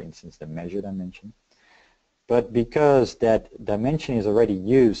 not of, for instance, the measure dimension. But because that dimension is already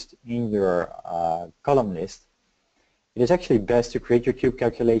used in your column list, it is actually best to create your cube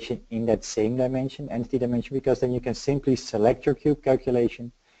calculation in that same dimension, entity dimension, because then you can simply select your cube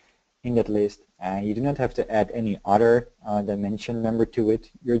calculation in that list, and you do not have to add any other dimension member to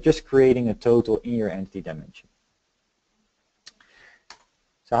it. You're just creating a total in your entity dimension.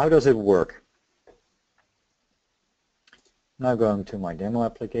 So how does it work? Now going to my demo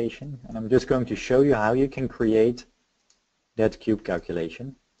application, and I'm just going to show you how you can create that cube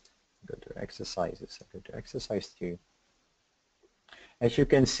calculation. Go to exercises, go to exercise 2. As you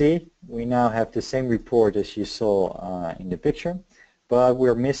can see, we now have the same report as you saw in the picture, but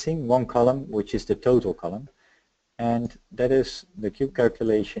we're missing one column, which is the total column, and that is the cube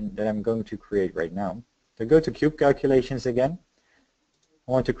calculation that I'm going to create right now. So go to cube calculations again.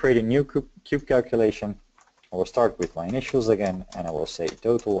 I want to create a new cube calculation. I will start with my initials again, and I will say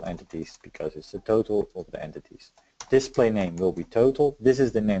total entities because it's the total of the entities. Display name will be total. This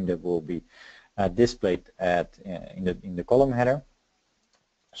is the name that will be displayed in the column header.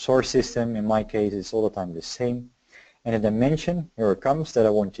 Source system, in my case, is all the time the same. And the dimension, here it comes, that I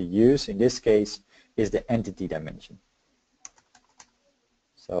want to use in this case is the entity dimension.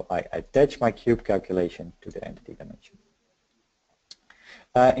 So I attach my cube calculation to the entity dimension.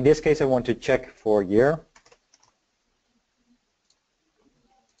 In this case, I want to check for year.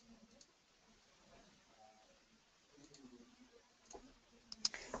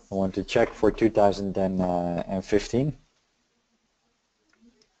 I want to check for 2015.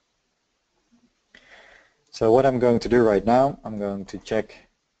 So what I'm going to do right now, I'm going to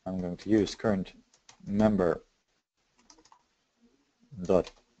use current member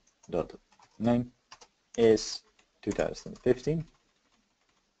dot name is 2015.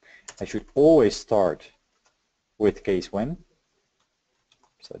 I should always start with case when.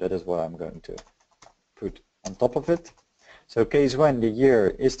 So that is what I'm going to put on top of it. So case when the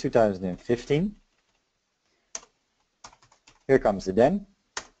year is 2015. Here comes the then.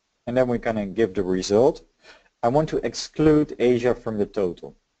 And then we're going to give the result. I want to exclude Asia from the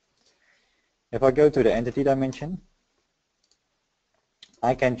total. If I go to the entity dimension,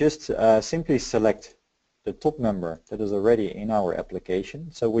 I can just simply select the top member that is already in our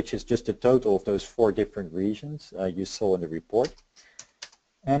application, so which is just the total of those 4 different regions you saw in the report.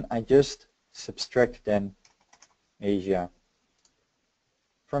 And I just subtract then Asia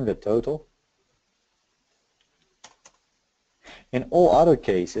from the total. In all other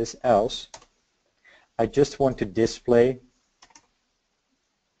cases else, I just want to display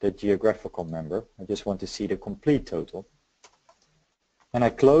the geographical member. I just want to see the complete total. And I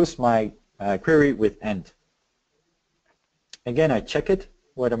close my query with end. Again, I check it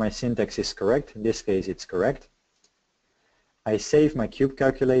whether my syntax is correct. In this case, it's correct. I save my cube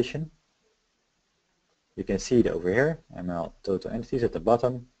calculation. You can see it over here, ML total entities at the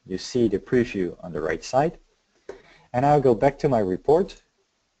bottom. You see the preview on the right side. And I'll go back to my report,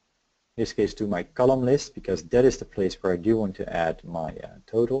 in this case to my column list, because that is the place where I do want to add my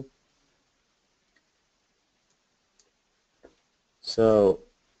total. So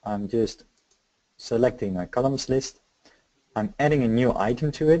I'm just selecting my columns list. I'm adding a new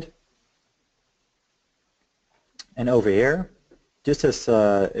item to it. And over here, just as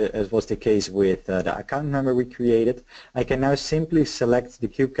was the case with the account number we created, I can now simply select the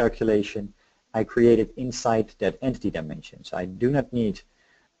cube calculation I created inside that entity dimension. So I do not need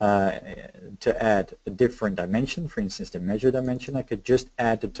to add a different dimension, for instance the measure dimension. I could just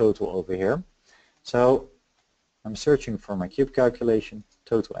add the total over here. So I'm searching for my cube calculation,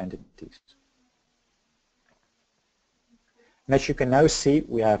 total entities. And as you can now see,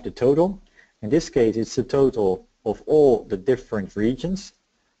 we have the total. In this case, it's the total of all the different regions.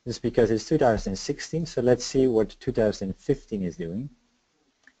 This is because it's 2016, so let's see what 2015 is doing.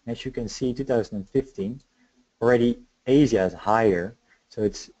 As you can see, 2015, already Asia is higher, so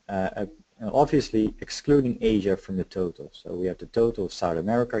it's obviously excluding Asia from the total. So we have the total of South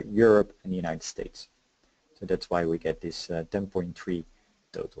America, Europe, and the United States. So that's why we get this 10.3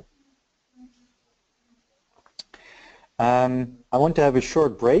 total. I want to have a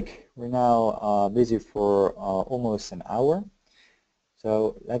short break. We're now busy for almost an hour.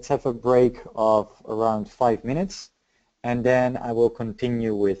 So let's have a break of around 5 minutes, and then I will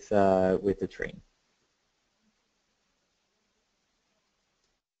continue with the training.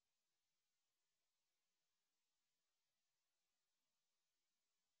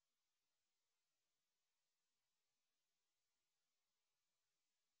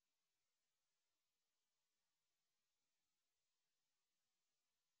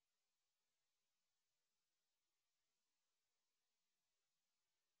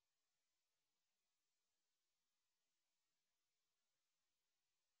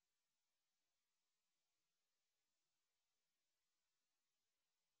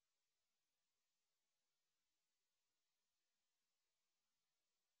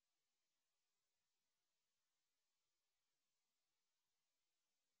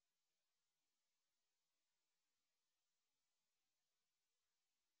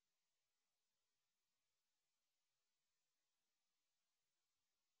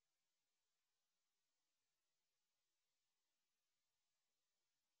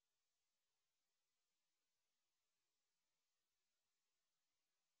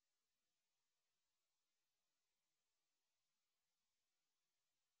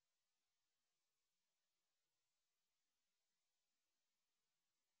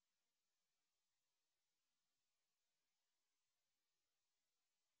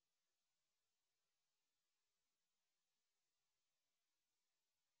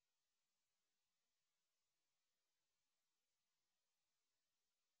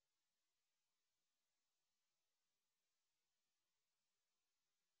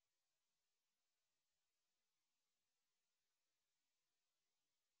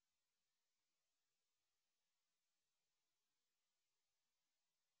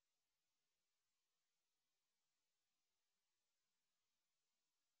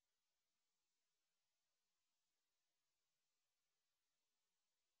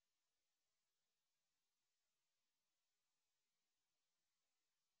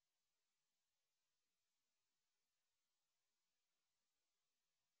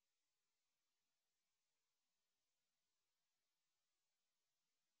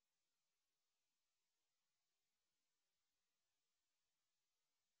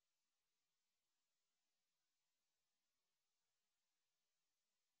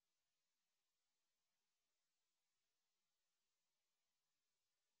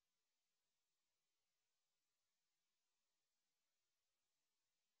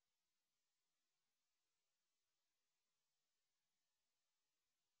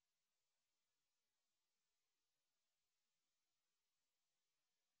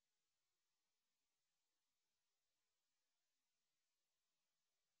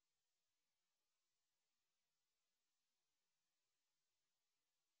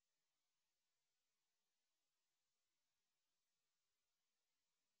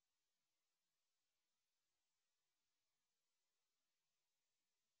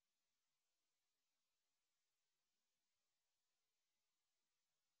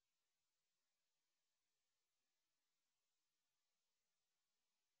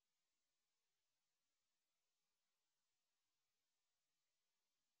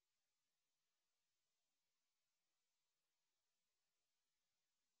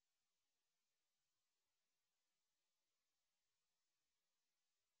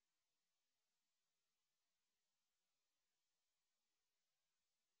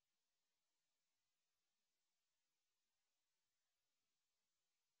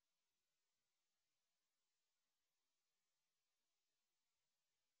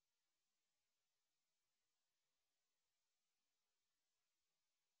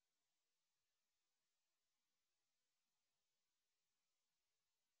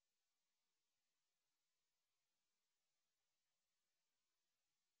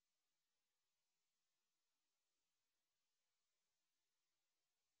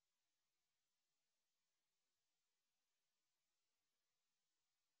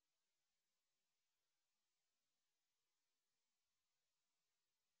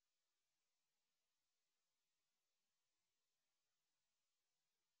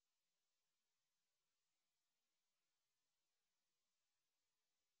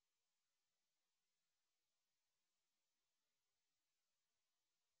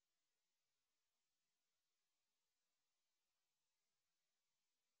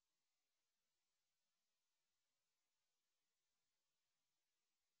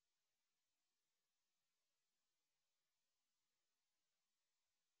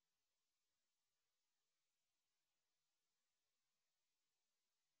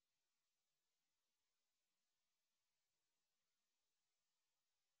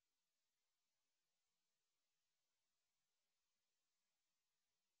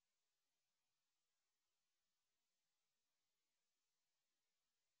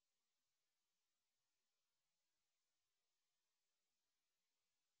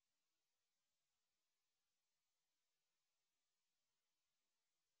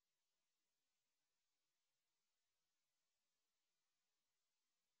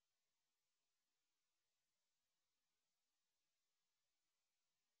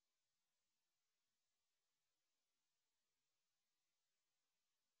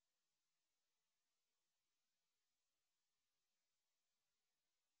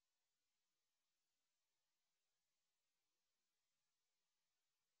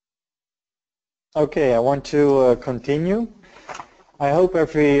 Okay, I want to continue. I hope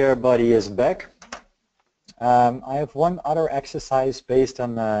everybody is back. I have one other exercise based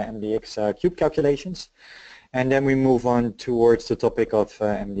on MDX cube calculations, and then we move on towards the topic of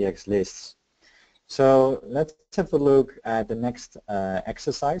MDX lists. So let's have a look at the next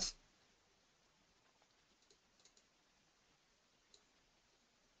exercise.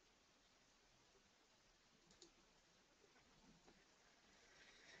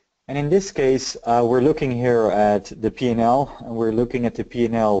 And in this case, we're looking here at the P&L, and we're looking at the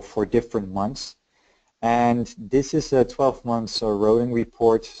P&L for different months. And this is a 12 months rolling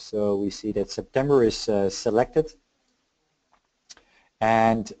report, so we see that September is selected,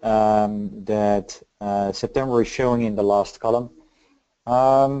 and that September is showing in the last column.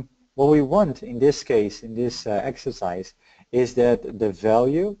 What we want in this case, in this exercise, is that the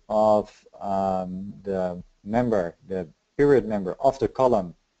value of the period member of the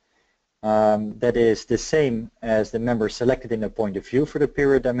column that is the same as the member selected in the point of view for the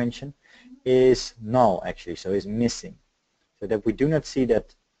period dimension is null actually, so is missing, so that we do not see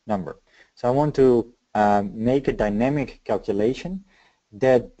that number. So I want to make a dynamic calculation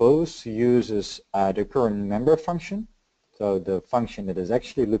that both uses the current member function, so the function that is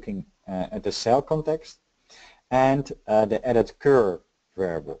actually looking at the cell context, and the added cur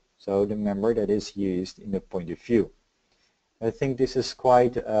variable, so the member that is used in the point of view. I think this is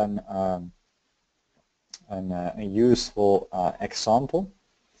quite a useful example.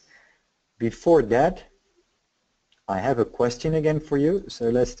 Before that, I have a question again for you,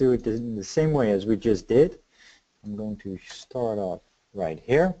 so let's do it in the same way as we just did. I'm going to start off right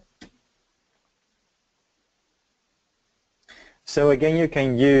here. So again, you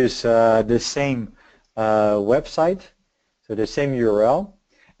can use the same website, so the same URL.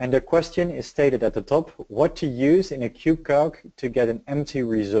 And the question is stated at the top, what to use in a cubecalc to get an empty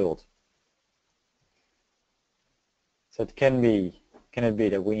result. So it can it be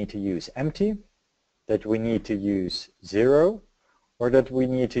that we need to use empty, that we need to use 0, or that we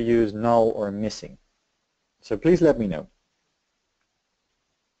need to use null or missing. So please let me know.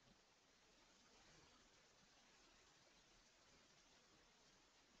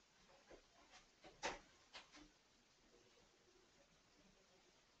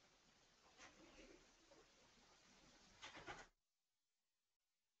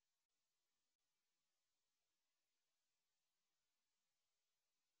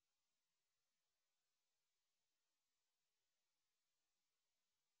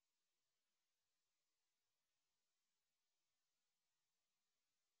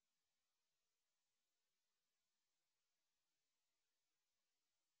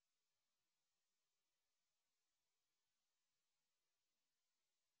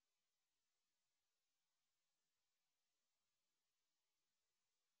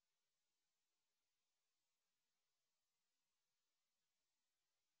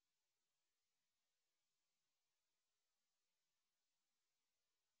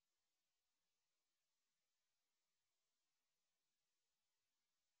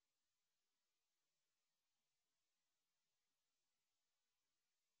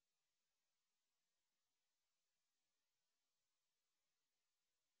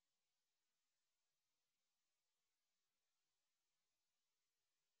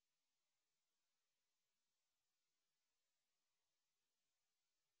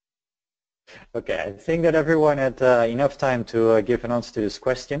 Okay, I think that everyone had enough time to give an answer to this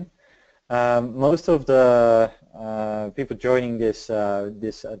question. Most of the people joining this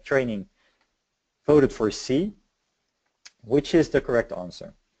training voted for C, which is the correct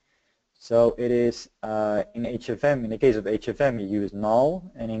answer. So it is in HFM, in the case of HFM you use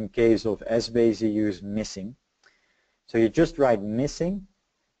null, and in case of SBase you use missing. So you just write missing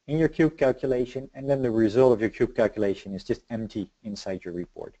in your cube calculation, and then the result of your cube calculation is just empty inside your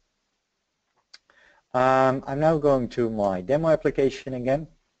report. I'm now going to my demo application again,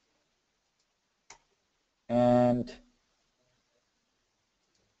 and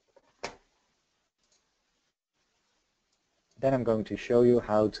then I'm going to show you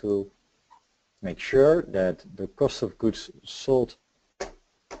how to make sure that the cost of goods sold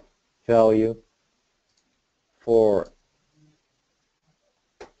value for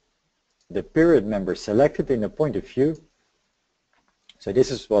the period member selected in the point of view. So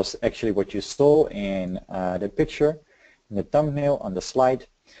this was actually what you saw in the picture, in the thumbnail on the slide.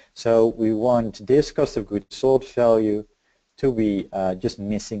 So we want this cost of goods sold value to be just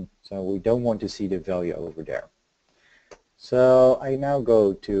missing. So we don't want to see the value over there. So I now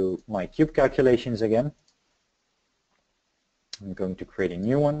go to my cube calculations again. I'm going to create a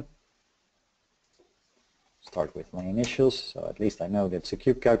new one. Start with my initials, so at least I know that's a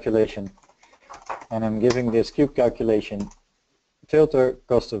cube calculation. and I'm giving this cube calculation filter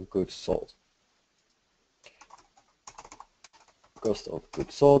cost of goods sold. Cost of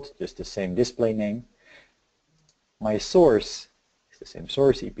goods sold, just the same display name. My source is the same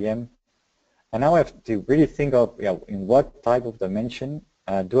source, EPM. And now I have to really think of in what type of dimension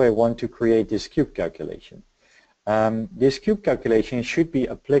do I want to create this cube calculation. This cube calculation should be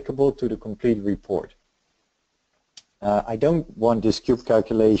applicable to the complete report. I don't want this cube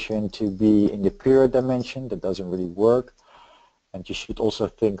calculation to be in the period dimension. That doesn't really work. And you should also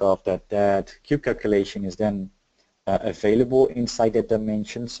think of that cube calculation is then available inside that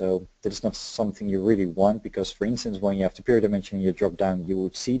dimension. So that is not something you really want, because for instance when you have the period dimension and you drop down, you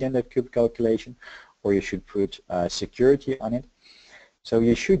would see then that cube calculation, or you should put security on it. So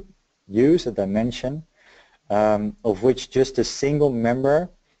you should use a dimension of which just a single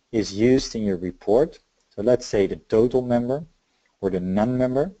member is used in your report. So let's say the total member or the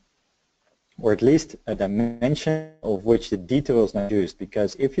non-member, or at least a dimension of which the detail is not used,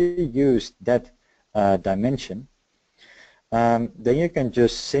 because if you use that dimension, then you can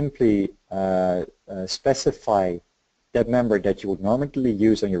just simply specify that member that you would normally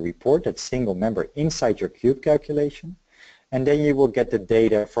use on your report, that single member, inside your cube calculation, and then you will get the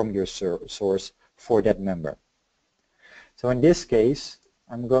data from your source for that member. So in this case,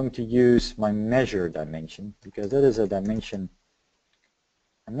 I'm going to use my measure dimension, because that is a dimension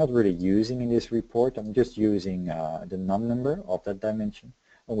I'm not really using in this report. I'm just using the non-number of that dimension,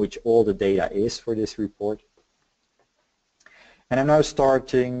 on which all the data is for this report. And I'm now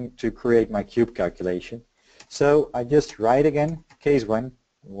starting to create my cube calculation. So I just write again, case 1,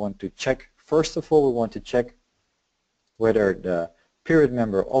 we want to check, first of all we want to check whether the period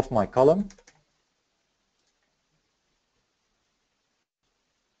member of my column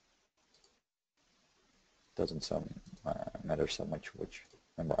doesn't matter so much which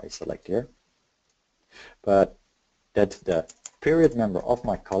member I select here, but that's the period member of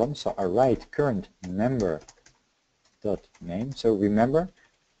my column. So I write current member dot name. So remember,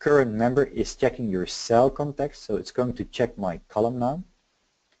 current member is checking your cell context, so it's going to check my column now.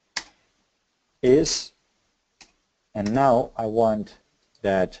 Is, and now I want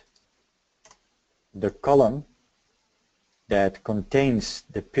that the column that contains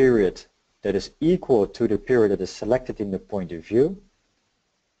the period that is equal to the period that is selected in the point of view,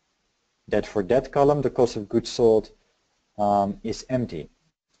 that for that column the cost of goods sold is empty.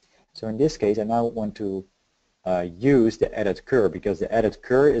 So in this case I now want to use the added cur, because the added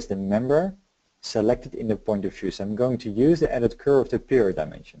cur is the member selected in the point of view. So I'm going to use the added cur of the period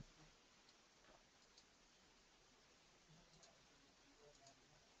dimension.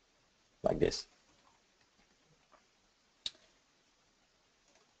 Like this.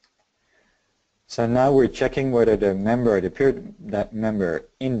 So now we're checking whether the member, the period that member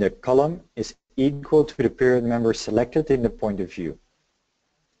in the column is equal to the period member selected in the point of view.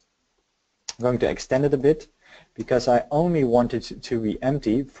 I'm going to extend it a bit, because I only want it to be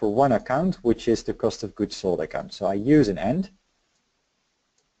empty for one account, which is the cost of goods sold account. So I use an AND,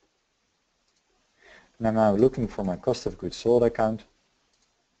 and I'm now looking for my cost of goods sold account.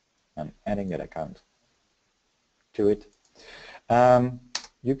 I'm adding that account to it.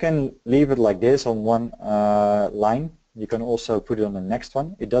 You can leave it like this on one line. You can also put it on the next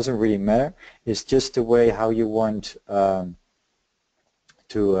one. It doesn't really matter. It's just the way how you want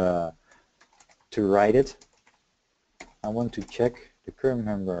to write it. I want to check the current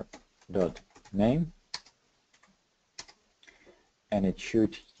member dot name, and it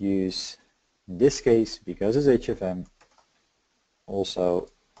should use, in this case, because it's HFM, also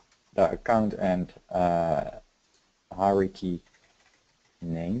the account and hierarchy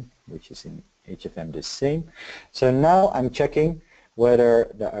name, which is in HFM the same. So now I'm checking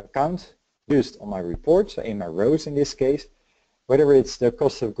whether the account used on my report, so in my rows in this case, whether it's the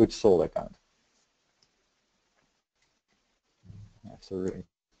cost of goods sold account. So like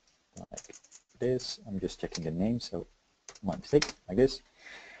this, I'm just checking the name, so my mistake, like this.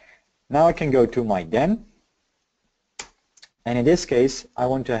 Now I can go to my then, and in this case I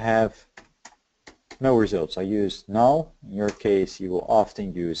want to have no results. I use null. In your case you will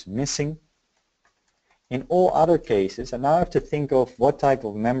often use missing. In all other cases, and now I have to think of what type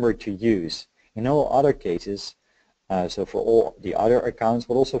of member to use. In all other cases, so for all the other accounts,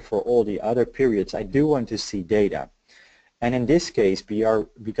 but also for all the other periods, I do want to see data. And in this case,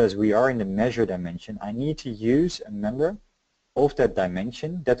 because we are in the measure dimension, I need to use a member of that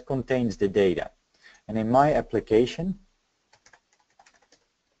dimension that contains the data. And in my application,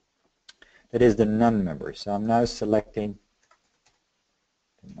 that is the non-member. So I'm now selecting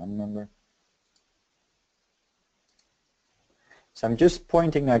the non-member. So I'm just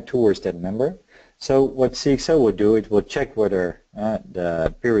pointing now towards that member. So what cxo will do, it will check whether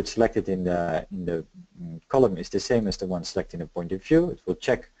the period selected in the column is the same as the one selected in the point of view. It will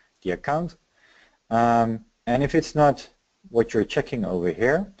check the account. And if it's not what you're checking over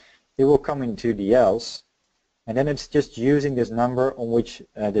here, it will come into the else, and then it's just using this number on which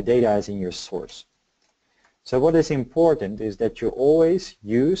the data is in your source. So what is important is that you always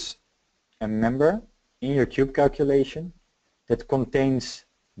use a member in your cube calculation that contains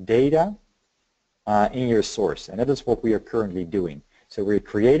data in your source, and that is what we are currently doing. So we're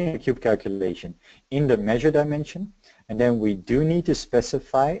creating a cube calculation in the measure dimension, and then we do need to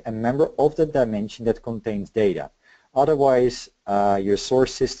specify a member of the dimension that contains data. Otherwise, your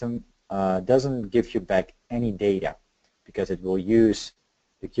source system doesn't give you back any data, because it will use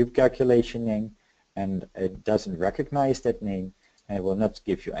the cube calculation name and it doesn't recognize that name, and it will not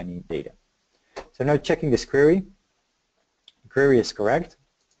give you any data. So now checking this query. The query is correct.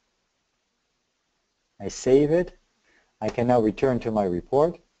 I save it. I can now return to my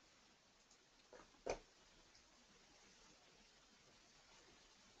report.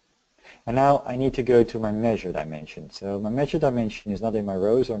 And now I need to go to my measure dimension. So my measure dimension is not in my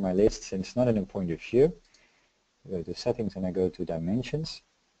rows or my lists, and it's not in a point of view. I go to settings and I go to dimensions.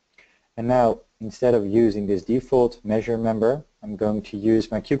 And now, instead of using this default measure member, I'm going to use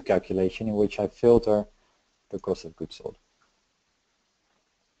my cube calculation in which I filter the cost of goods sold.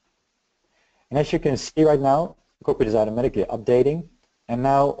 And as you can see right now, the cockpit is automatically updating, and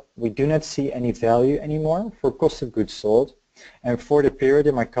now we do not see any value anymore for cost of goods sold, and for the period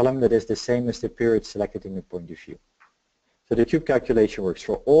in my column that is the same as the period selected in the point of view. So the cube calculation works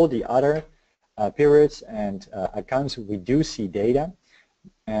for all the other periods and accounts. We do see data,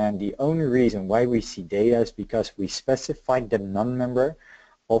 and the only reason why we see data is because we specified the non-member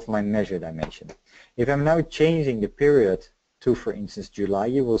of my measure dimension. If I'm now changing the period to, for instance, July,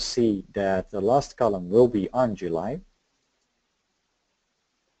 you will see that the last column will be on July, as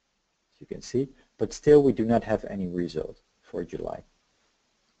you can see, but still we do not have any result for July.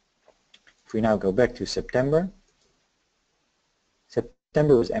 If we now go back to September,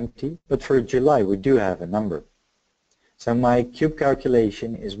 September was empty, but for July we do have a number. So my cube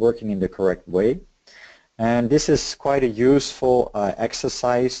calculation is working in the correct way, and this is quite a useful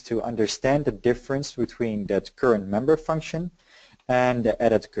exercise to understand the difference between that current member function and the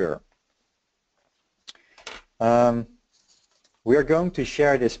added cur. We are going to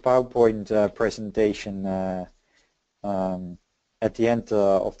share this PowerPoint presentation at the end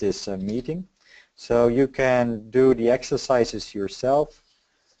of this meeting, so you can do the exercises yourself.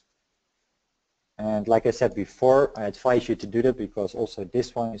 And like I said before, I advise you to do that because also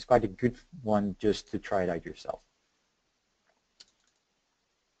this one is quite a good one just to try it out yourself.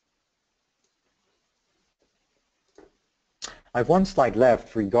 I have one slide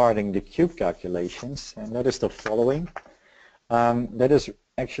left regarding the cube calculations, and that is the following. That is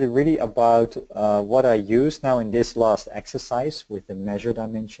actually really about what I use now in this last exercise with the measure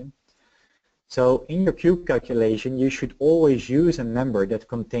dimension. So in your cube calculation, you should always use a member that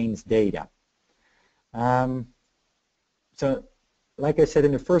contains data. So like I said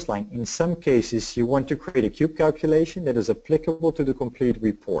in the first line, in some cases you want to create a cube calculation that is applicable to the complete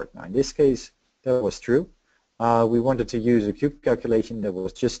report. Now in this case that was true. We wanted to use a cube calculation that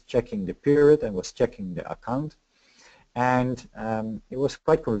was just checking the period and was checking the account. And it was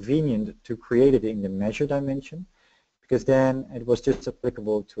quite convenient to create it in the measure dimension, because then it was just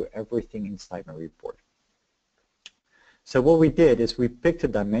applicable to everything inside my report. So what we did is we picked a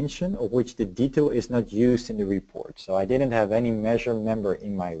dimension of which the detail is not used in the report. So I didn't have any measure member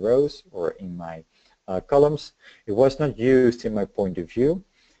in my rows or in my columns. It was not used in my point of view.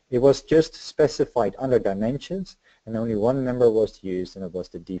 It was just specified under dimensions, and only one member was used, and it was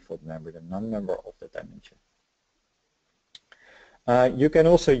the default member, the non-member of the dimension. You can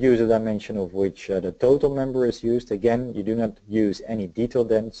also use a dimension of which the total member is used. Again, you do not use any detail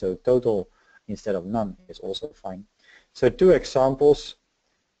then, so total instead of none is also fine. So two examples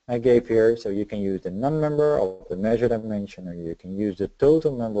I gave here. So you can use the non-member of the measure dimension, or you can use the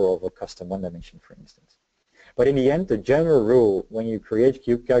total member of a custom one dimension, for instance. But in the end, the general rule when you create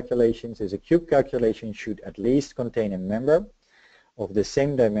cube calculations is a cube calculation should at least contain a member of the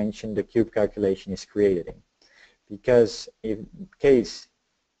same dimension the cube calculation is created in. Because in case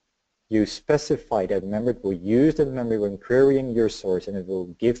you specify that member, it will use that member when querying your source, and it will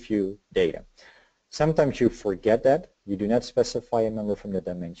give you data. Sometimes you forget that, you do not specify a member from the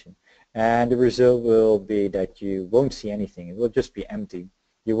dimension, and the result will be that you won't see anything. It will just be empty.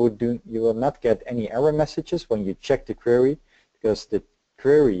 You will not get any error messages when you check the query, because the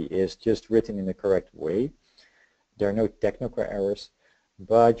query is just written in the correct way. There are no technical errors,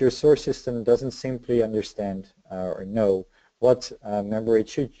 but your source system doesn't simply understand or know what member it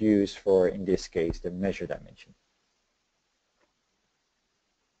should use for, in this case, the measure dimension.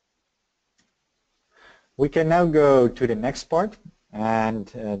 We can now go to the next part, and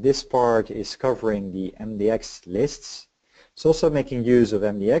this part is covering the MDX lists. It's also making use of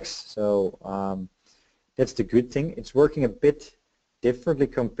MDX, so that's the good thing. It's working a bit differently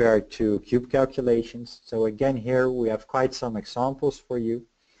compared to cube calculations. So again, here we have quite some examples for you.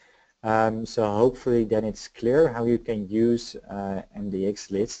 So hopefully then it's clear how you can use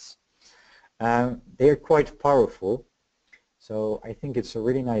MDX lists. They're quite powerful, so I think it's a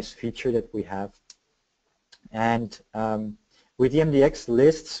really nice feature that we have. And with the MDX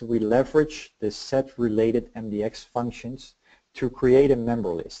lists, we leverage the set-related MDX functions to create a member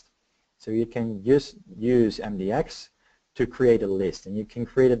list. So you can just use MDX to create a list, and you can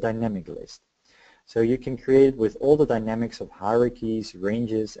create a dynamic list. So you can create it with all the dynamics of hierarchies,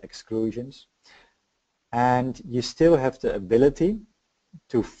 ranges, exclusions, and you still have the ability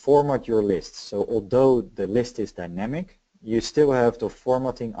to format your lists. So although the list is dynamic, you still have the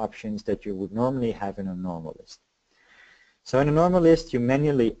formatting options that you would normally have in a normal list. So in a normal list, you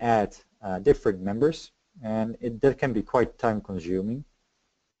manually add different members, and that can be quite time consuming.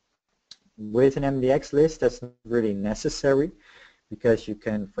 With an MDX list, that's not really necessary, because you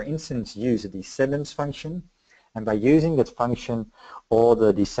can, for instance, use a descendants function, and by using that function, all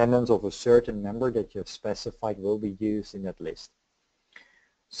the descendants of a certain member that you have specified will be used in that list.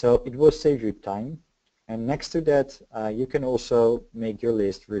 So it will save you time, and next to that, you can also make your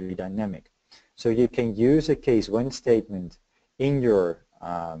list really dynamic. So you can use a case when statement in your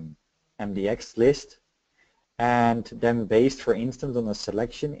MDX list, and then based, for instance, on a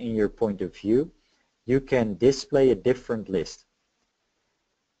selection in your point of view, you can display a different list.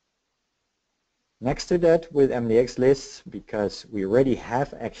 Next to that, with MDX lists, because we already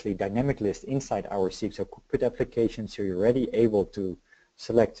have actually dynamic lists inside our cxo-cockpit application, so you're already able to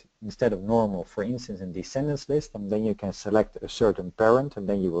select, instead of normal, for instance, a descendants list, and then you can select a certain parent, and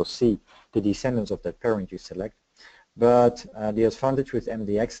then you will see the descendants of that parent you select. But the advantage with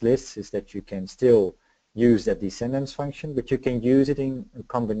MDX lists is that you can still use that descendants function, but you can use it in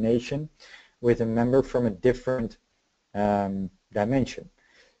combination with a member from a different dimension.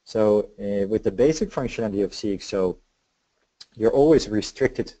 So with the basic functionality of CXO, you're always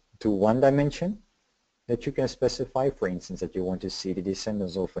restricted to one dimension that you can specify, for instance, that you want to see the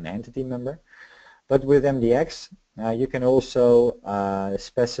descendants of an entity member. But with MDX, you can also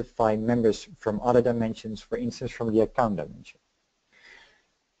specify members from other dimensions, for instance, from the account dimension.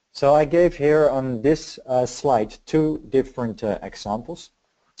 So I gave here on this slide two different examples.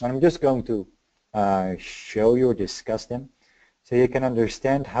 I'm just going to show you or discuss them, so you can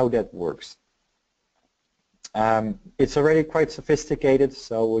understand how that works. It's already quite sophisticated,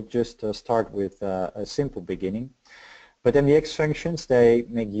 so we'll just start with a simple beginning. But MDX functions, they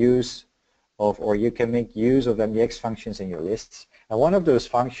make use of, or you can make use of MDX functions in your lists. And one of those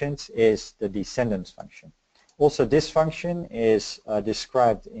functions is the descendants function. Also, this function is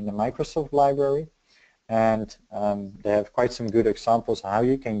described in the Microsoft library, and they have quite some good examples how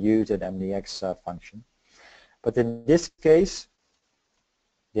you can use that MDX function. But in this case,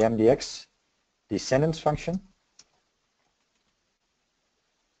 the MDX descendants function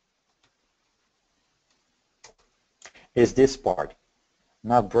is this part.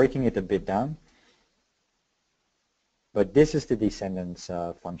 Now breaking it a bit down, but this is the descendants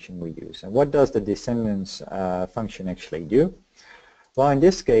function we use. And what does the descendants function actually do? Well, in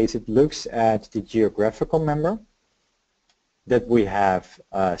this case, it looks at the geographical member that we have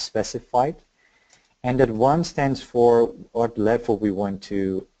specified, and that one stands for what level we want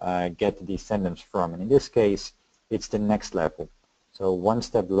to get the descendants from. And in this case, it's the next level. So one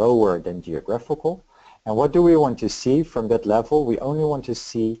step lower than geographical. And what do we want to see from that level? We only want to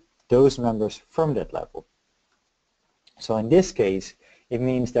see those members from that level. So in this case, it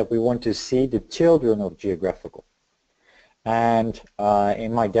means that we want to see the children of geographical. And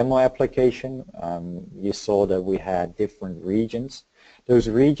in my demo application, you saw that we had different regions. Those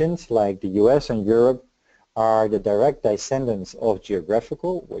regions, like the US and Europe, are the direct descendants of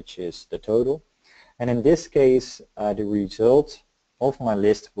geographical, which is the total. And in this case, the result of my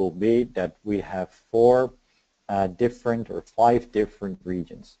list will be that we have 4 different or 5 different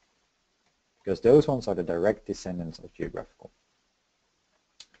regions, because those ones are the direct descendants of geographical.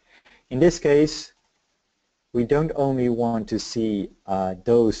 In this case, we don't only want to see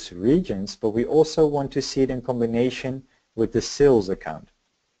those regions, but we also want to see it in combination with the sales account.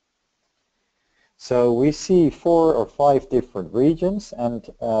 So we see 4 or 5 different regions, and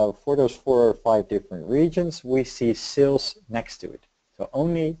for those 4 or 5 different regions, we see sales next to it. So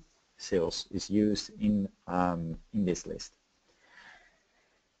only sales is used in this list.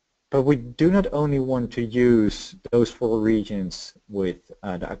 But we do not only want to use those 4 regions with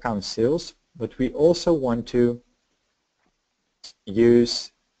the account sales, but we also want to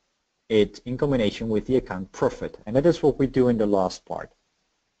use it in combination with the account profit. And that is what we do in the last part.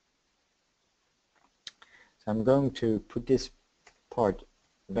 So I'm going to put this part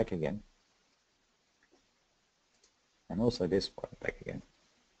back again. And also this part back again.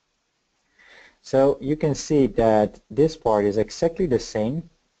 So you can see that this part is exactly the same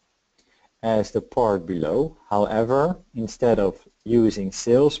as the part below. However, instead of using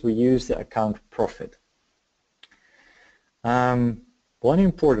sales, we use the account profit. One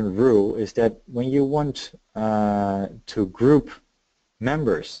important rule is that when you want to group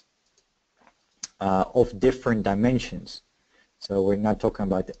members of different dimensions, so we're not talking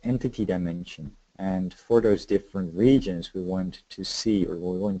about the entity dimension, and for those different regions we want to see, or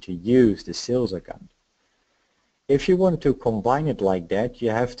we want to use the sales account. If you want to combine it like that,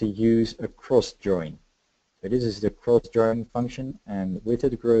 you have to use a cross join. So this is the cross join function, and with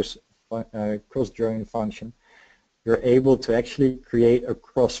the cross join function, you're able to actually create a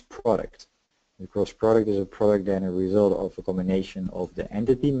cross product. The cross product is a product and a result of a combination of the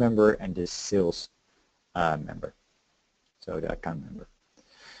entity member and the sales member, so the account member.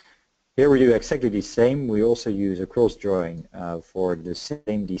 Here we do exactly the same. We also use a cross join for the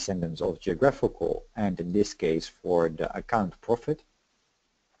same descendants of geographical, and in this case for the account profit.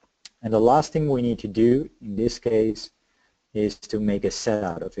 And the last thing we need to do in this case is to make a set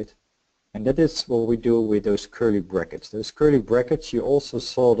out of it. And that is what we do with those curly brackets. Those curly brackets, you also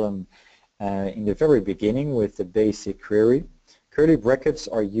saw them in the very beginning with the basic query. Curly brackets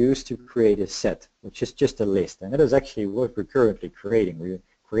are used to create a set, which is just a list. And that is actually what we're currently creating. We're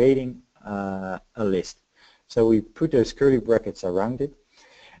creating a list. So we put those curly brackets around it.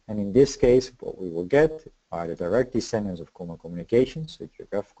 And in this case, what we will get are the direct descendants of common communications, so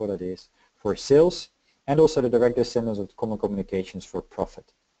geographical that is, for sales, and also the direct descendants of common communications for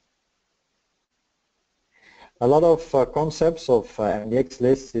profit. A lot of concepts of MDX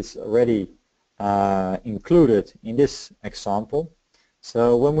lists is already included in this example.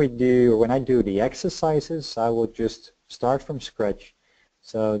 So when I do the exercises, I will just start from scratch.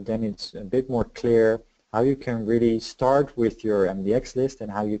 So then it's a bit more clear how you can really start with your MDX list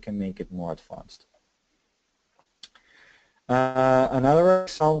and how you can make it more advanced. Another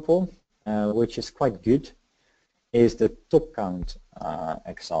example, which is quite good, is the top count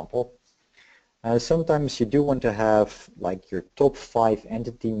example. Sometimes you do want to have like your top 5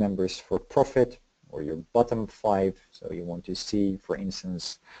 entity members for profit, or your bottom 5, so you want to see, for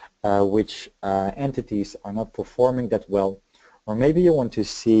instance, which entities are not performing that well, or maybe you want to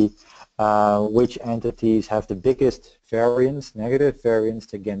see which entities have the biggest variance, negative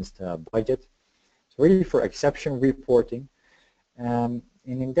variance against budget. So really for exception reporting, and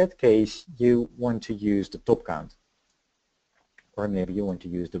in that case you want to use the top count. Or maybe you want to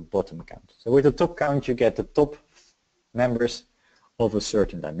use the bottom count. So with the top count you get the top members of a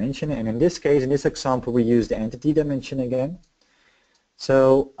certain dimension, and in this case, in this example, we use the entity dimension again.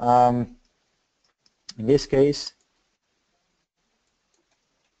 So in this case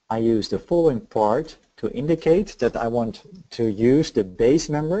I use the following part to indicate that I want to use the base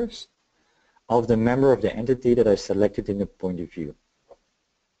members of the member of the entity that I selected in the point of view.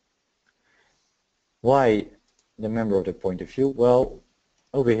 Why the member of the point of view? Well,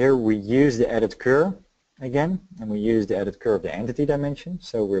 over here we use the added cur again, and we use the added cur of the entity dimension.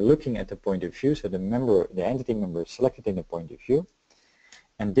 So we're looking at the point of view, so the entity member is selected in the point of view.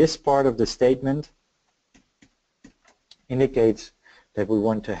 And this part of the statement indicates that we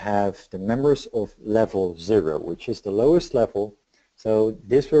want to have the members of level 0, which is the lowest level. So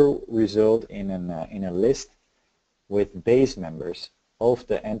this will result in a list with base members of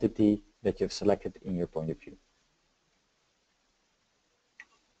the entity that you've selected in your point of view.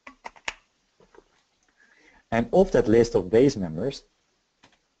 And of that list of base members,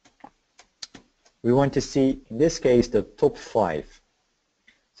 we want to see, in this case, the top 5.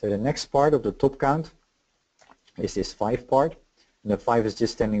 So the next part of the top count is this 5 part. And the 5 is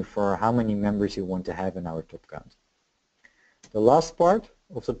just standing for how many members you want to have in our top count. The last part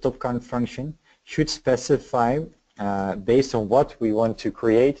of the top count function should specify based on what we want to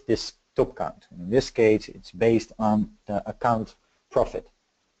create this top count. In this case, it's based on the account profit.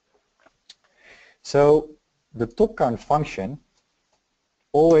 So the top count function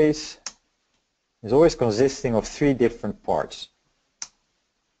is always consisting of 3 different parts.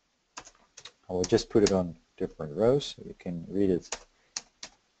 I will just put it on different rows so you can read it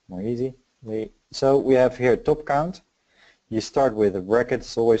more easily. So we have here top count. You start with a bracket.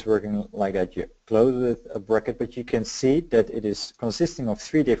 It's always working like that. You close with a bracket, but you can see that it is consisting of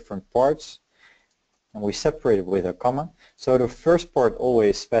 3 different parts, and we separate it with a comma. So the first part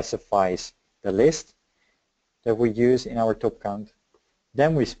always specifies the list that we use in our top count.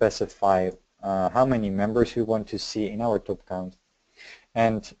 Then we specify how many members we want to see in our top count.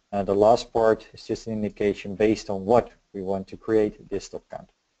 And the last part is just an indication based on what we want to create this top count.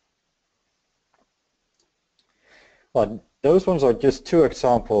 Well, those ones are just 2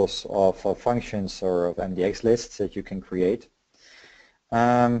 examples of functions or of MDX lists that you can create.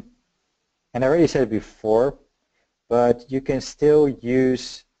 And I already said it before, but you can still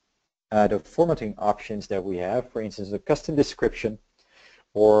use the formatting options that we have, for instance, a custom description,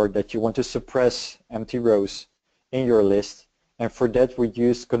 or that you want to suppress empty rows in your list. And for that we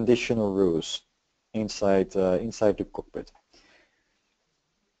use conditional rules inside the cockpit.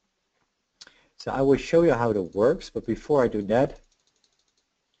 So I will show you how that works, but before I do that,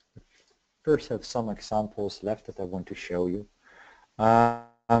 I first have some examples left that I want to show you. I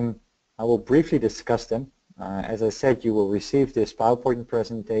will briefly discuss them. As I said, you will receive this PowerPoint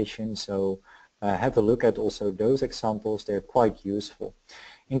presentation, so have a look at also those examples. They're quite useful.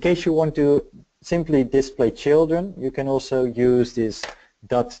 In case you want to simply display children, you can also use this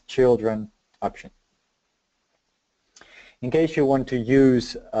 .children option. In case you want to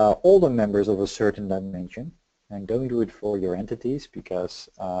use all the members of a certain dimension, and don't do it for your entities, because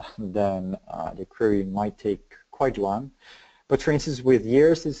then the query might take quite long. But for instance, with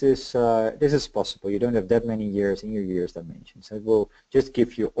years, this is possible. You don't have that many years in your years dimension, so it will just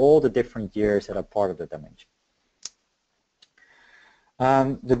give you all the different years that are part of the dimension.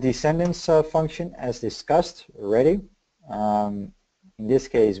 The descendants function, as discussed already. In this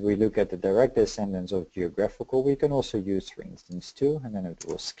case, we look at the direct descendants of geographical. We can also use, for instance, 2, and then it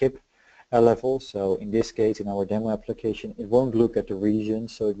will skip a level. So in this case, in our demo application, it won't look at the region,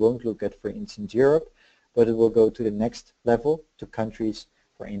 so it won't look at, for instance, Europe, but it will go to the next level, to countries,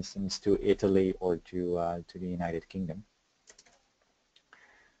 for instance, to Italy or to the United Kingdom.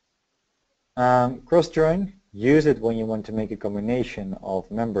 Cross-join, use it when you want to make a combination of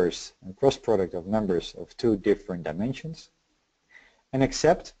members and cross-product of members of 2 different dimensions. And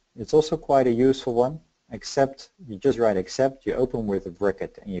accept, it's also quite a useful one. Accept, you just write accept, you open with a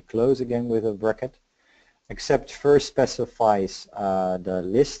bracket and you close again with a bracket. Accept first specifies the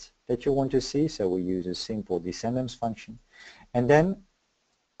list that you want to see, so we use a simple descendants function. And then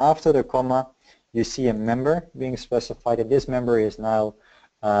after the comma, you see a member being specified, and this member is now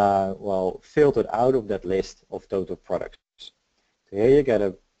well, filtered out of that list of total products. So here you get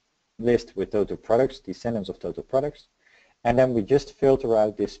a list with total products, descendants of total products, and then we just filter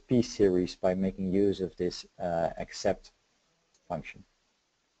out this P series by making use of this accept function.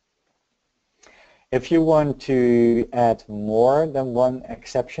 If you want to add more than one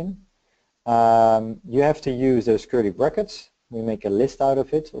exception, you have to use those curly brackets. We make a list out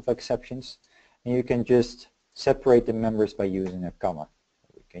of it of exceptions, and you can just separate the members by using a comma.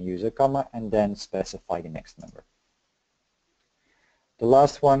 We can use a comma and then specify the next member. The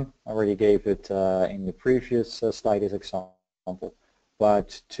last one, I already gave it in the previous slide as example,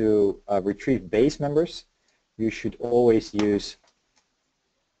 but to retrieve base members, you should always use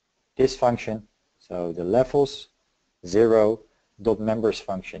this function, so the levels 0.members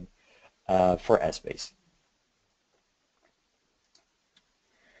function for sbase.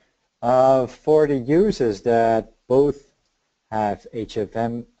 For the users that both have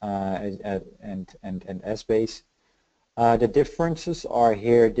HFM and sbase, the differences are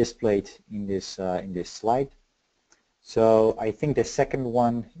here displayed in this slide. So I think the second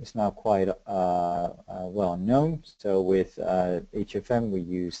one is now quite well known. So with HFM we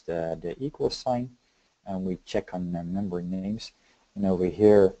use the equal sign and we check on member names. And over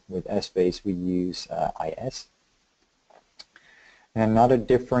here with sbase we use is. And another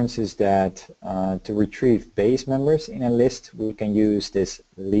difference is that to retrieve base members in a list we can use this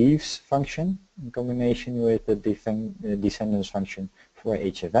leaves function in combination with the descendants function for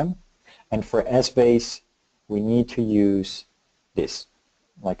HFM. And for sbase we need to use this,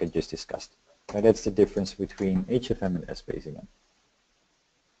 like I just discussed. So that's the difference between HFM and sbase again.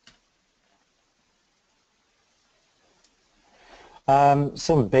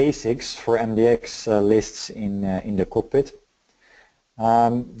 Some basics for MDX lists in the cockpit.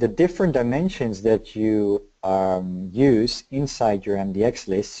 The different dimensions that you use inside your MDX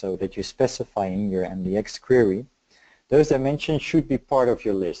list, so that you specify in your MDX query, those dimensions should be part of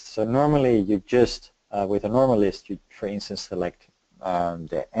your list. So normally you just, with a normal list, you for instance select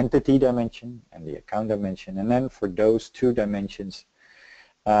the entity dimension and the account dimension, and then for those 2 dimensions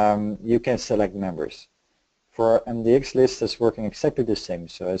you can select members. For MDX list, it's working exactly the same.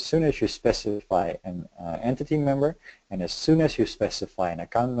 So as soon as you specify an entity member and as soon as you specify an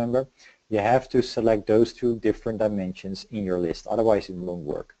account member, you have to select those two different dimensions in your list, otherwise it won't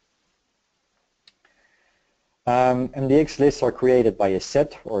work. MDX lists are created by a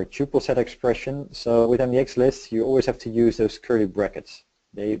set or a tuple set expression. So with MDX lists, you always have to use those curly brackets.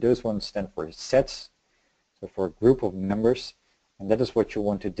 Those ones stand for sets, so for a group of members, and that is what you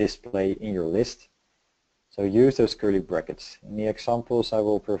want to display in your list. So use those curly brackets. In the examples I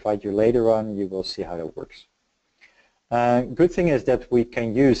will provide you later on, you will see how that works. Good thing is that we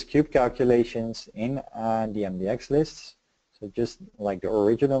can use cube calculations in the MDX lists. So just like the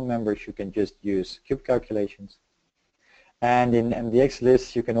original members, you can just use cube calculations. And in MDX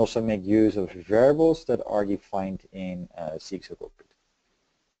lists, you can also make use of variables that are defined in cxo-cockpit.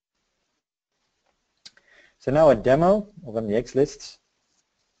 So now a demo of MDX lists.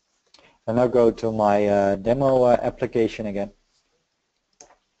 I'll now go to my demo application again.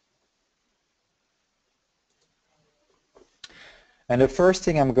 And the first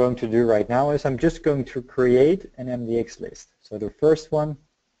thing I'm going to do right now is I'm just going to create an MDX list. So the first one,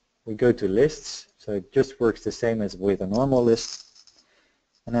 we go to lists. So it just works the same as with a normal list.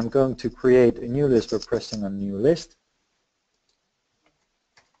 And I'm going to create a new list by pressing on new list.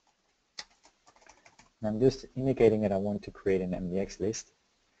 And I'm just indicating that I want to create an MDX list.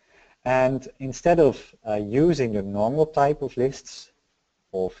 And instead of using the normal type of lists,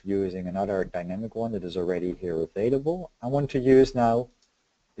 of using another dynamic one that is already here available, I want to use now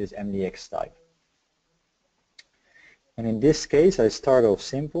this MDX type. And in this case, I start off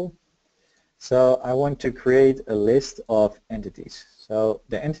simple. So I want to create a list of entities. So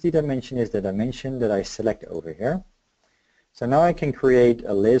the entity dimension is the dimension that I select over here. So now I can create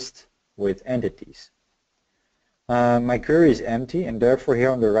a list with entities. My query is empty, and therefore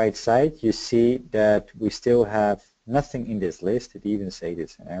here on the right side you see that we still have nothing in this list. It even says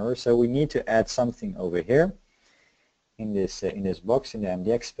it's an error. So we need to add something over here in this box in the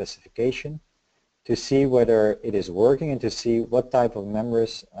MDX specification to see whether it is working and to see what type of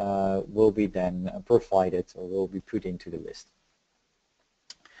members will be then provided or will be put into the list.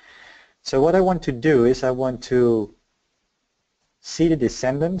 So what I want to do is I want to see the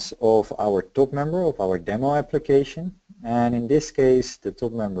descendants of our top member of our demo application, and in this case the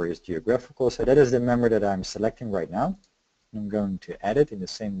top member is geographical, so that is the member that I'm selecting right now. I'm going to add it in the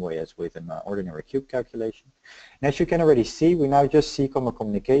same way as with an ordinary cube calculation. And as you can already see, we now just see common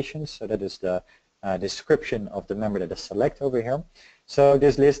communications, so that is the description of the member that is selected over here. So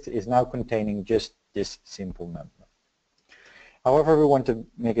this list is now containing just this simple member. However, we want to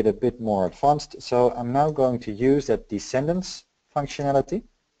make it a bit more advanced, so I'm now going to use that descendants functionality.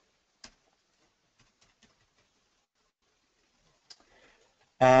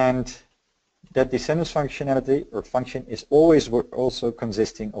 And that descendants functionality or function is always also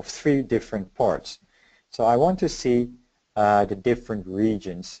consisting of 3 different parts. So I want to see the different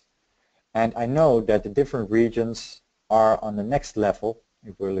regions, and I know that the different regions are on the next level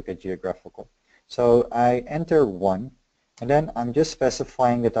if we look at geographical. So I enter 1, and then I'm just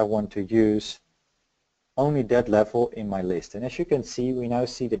specifying that I want to use only that level in my list. And as you can see, we now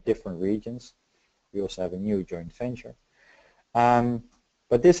see the different regions. We also have a new joint venture.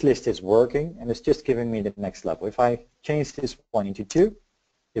 But this list is working, and it's just giving me the next level. If I change this one into 2,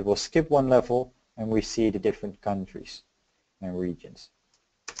 it will skip 1 level, and we see the different countries and regions.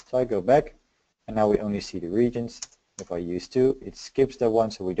 So I go back, and now we only see the regions. If I use 2, it skips that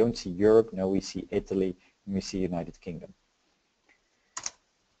one, so we don't see Europe. Now we see Italy, and we see United Kingdom.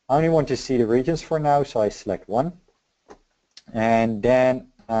 I only want to see the regions for now, so I select 1. And then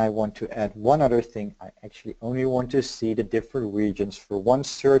I want to add one other thing. I actually only want to see the different regions for one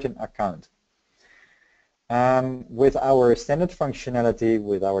certain account. With our standard functionality,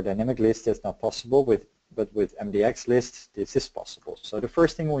 with our dynamic list, that's not possible, but with MDX lists, this is possible. So the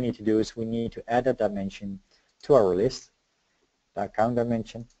first thing we need to do is we need to add a dimension to our list, the account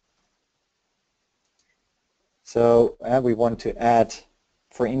dimension. So we want to add,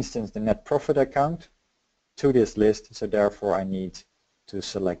 for instance, the net profit account to this list, so therefore I need to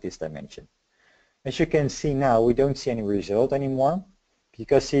select this dimension. As you can see now, we don't see any result anymore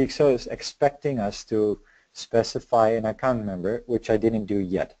because cxo is expecting us to specify an account member, which I didn't do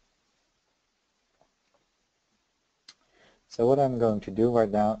yet. So what I'm going to do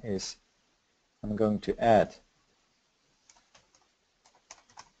right now is I'm going to add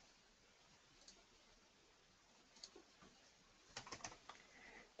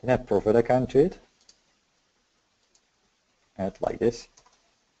the net profit account to it. Add like this.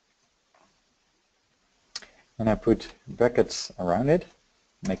 And I put brackets around it,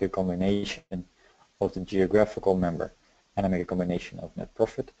 make a combination of the geographical member, and I make a combination of net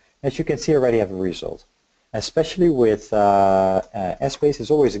profit. As you can see, I already have a result. Especially with SBase,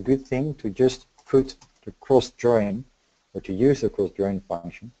 it's always a good thing to just put the cross-join, or to use the cross-join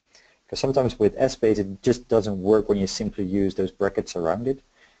function, because sometimes with SBase it just doesn't work when you simply use those brackets around it.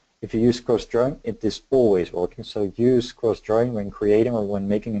 If you use cross-join, it is always working. So use cross-join when creating or when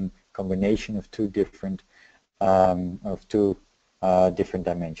making a combination of two different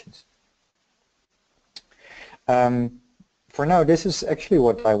dimensions. For now, this is actually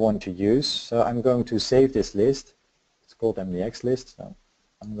what I want to use. So I'm going to save this list. It's called MDX list. So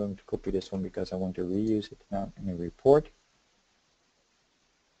I'm going to copy this one because I want to reuse it now in a report.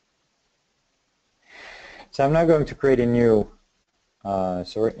 So I'm now going to create a new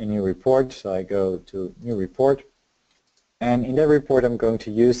new report. So I go to new report, and in that report I'm going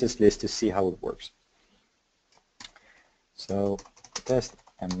to use this list to see how it works. So test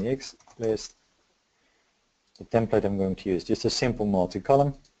MDX list. The template I'm going to use, just a simple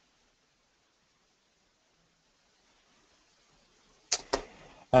multi-column.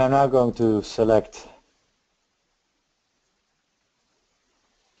 And I'm now going to select,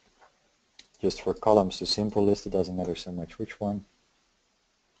 just for columns, the simple list. It doesn't matter so much which one.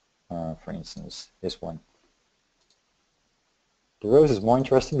 For instance, this one. The rows is more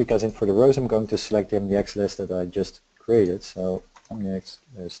interesting because for the rows I'm going to select the MDX list that I just created. So MDX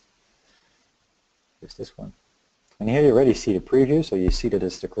list is this one. And here you already see the preview, so you see that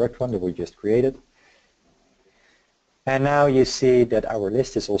it's the correct one that we just created. And now you see that our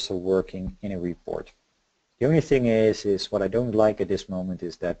list is also working in a report. The only thing is what I don't like at this moment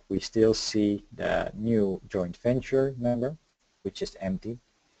is that we still see the new joint venture member, which is empty.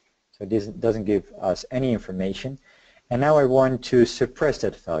 So this doesn't give us any information. And now I want to suppress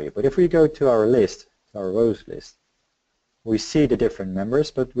that value. But if we go to our list, our rows list, we see the different members,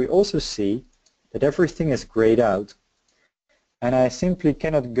 but we also see that everything is grayed out, and I simply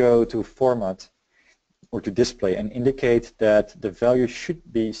cannot go to format or to display and indicate that the value should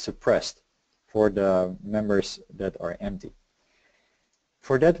be suppressed for the members that are empty.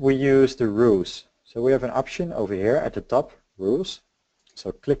 For that we use the rules. So we have an option over here at the top, rules.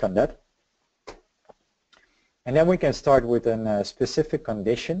 So click on that. And then we can start with a specific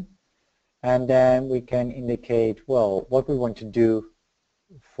condition, and then we can indicate, well, what we want to do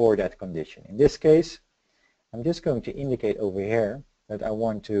for that condition. In this case, I'm just going to indicate over here that I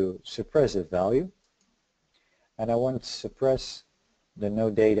want to suppress a value, and I want to suppress the no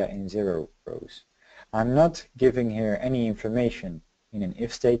data in 0 rows. I'm not giving here any information in an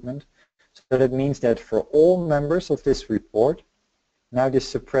if statement, so that means that for all members of this report, now this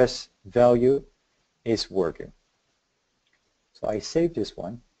suppress value is working. So I save this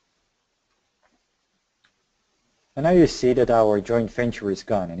one. And now you see that our joint venture is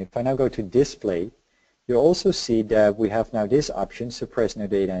gone. And if I now go to display, you also see that we have now this option, suppress no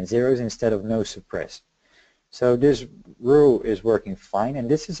data in zeros instead of no suppress. So this rule is working fine,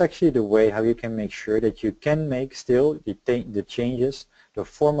 and this is actually the way how you can make sure that you can make still the changes, the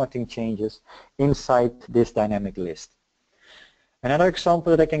formatting changes inside this dynamic list. Another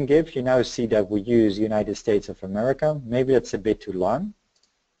example that I can give, you now see that we use United States of America. Maybe that's a bit too long.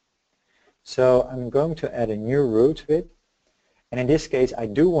 So I'm going to add a new row to it, and in this case I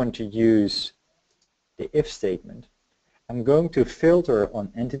do want to use the if statement. I'm going to filter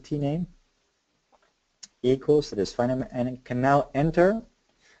on entity name equals, that is fine, and can now enter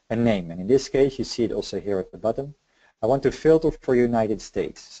a name, and in this case you see it also here at the bottom. I want to filter for United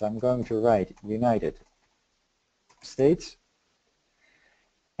States, so I'm going to write United States,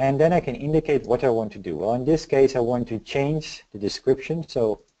 and then I can indicate what I want to do. Well, in this case I want to change the description,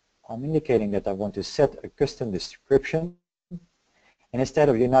 so I'm indicating that I want to set a custom description, and instead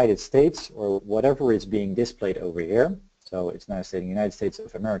of United States or whatever is being displayed over here, so it's now stating United States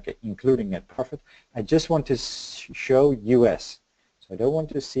of America including net profit, I just want to show US. So I don't want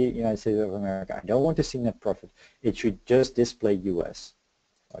to see United States of America, I don't want to see net profit, it should just display US.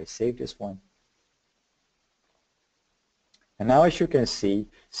 So I save this one. And now as you can see,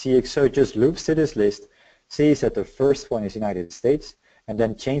 CXO just loops to this list, sees that the first one is United States, and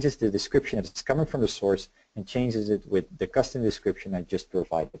then changes the description that's coming from the source and changes it with the custom description I just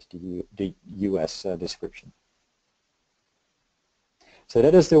provided, the US description. So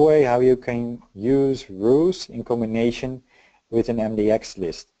that is the way how you can use rules in combination with an MDX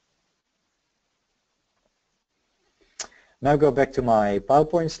list. Now go back to my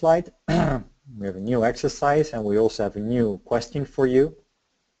PowerPoint slide. We have a new exercise, and we also have a new question for you.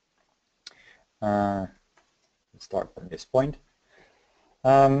 Let's start from this point.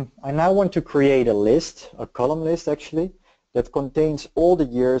 I now want to create a list, a column list actually, that contains all the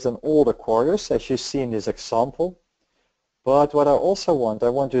years and all the quarters, as you see in this example. But what I also want, I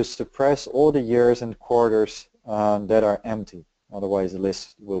want to suppress all the years and quarters that are empty. Otherwise the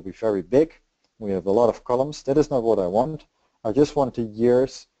list will be very big. We have a lot of columns. That is not what I want. I just want the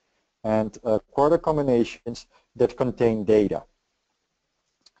years and quarter combinations that contain data.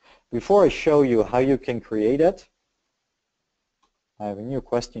 Before I show you how you can create it, I have a new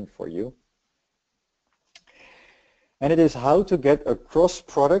question for you. And it is how to get a cross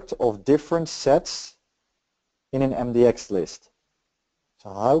product of different sets in an MDX list.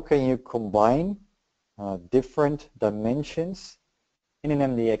 So how can you combine different dimensions in an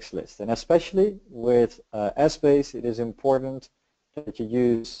MDX list? And especially with SBase, it is important that you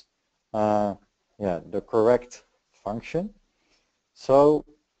use the correct function. So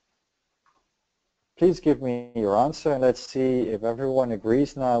please give me your answer, and let's see if everyone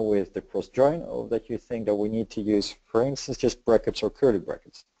agrees now with the cross join, or that you think that we need to use, for instance, just brackets or curly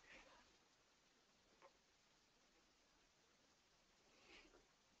brackets.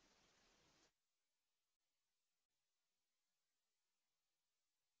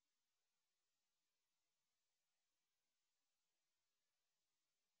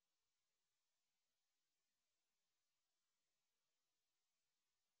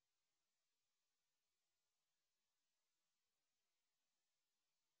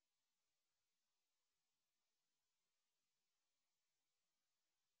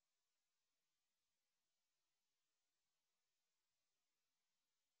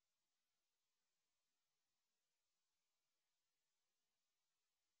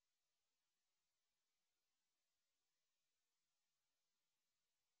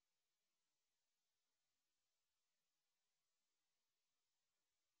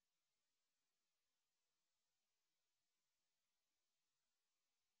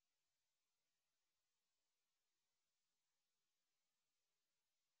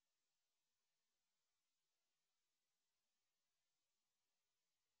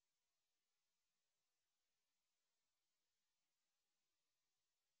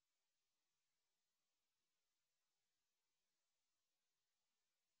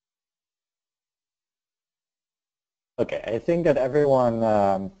 Okay, I think that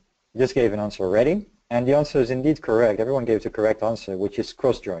everyone just gave an answer already, and the answer is indeed correct. Everyone gave the correct answer, which is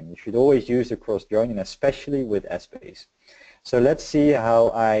cross-join. You should always use the cross-join, and especially with SBase. So let's see how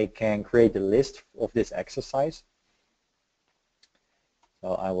I can create a list of this exercise.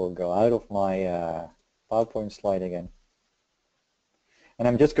 So I will go out of my PowerPoint slide again. And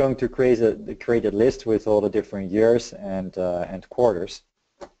I'm just going to create a list with all the different years and quarters.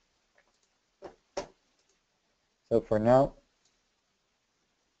 So for now,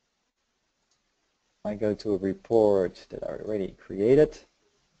 I go to a report that I already created,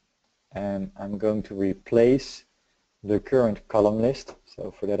 and I'm going to replace the current column list.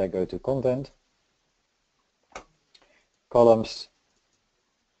 So for that I go to Content, Columns,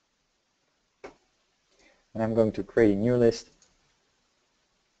 and I'm going to create a new list.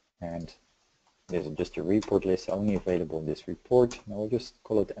 And this is just a report list only available in this report. And I will just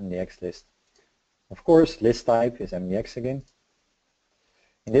call it MDX list. Of course, list type is MDX again.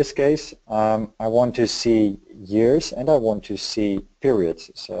 In this case, I want to see years and I want to see periods.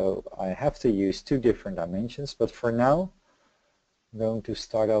 So I have to use two different dimensions, but for now, I'm going to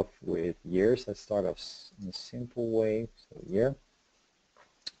start off with years. Let's start off in a simple way. So year.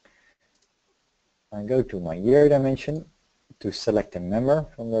 I go to my year dimension to select a member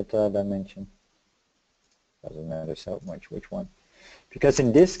from that dimension. Doesn't matter so much which one, because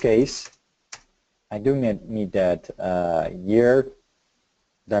in this case, I do not need that year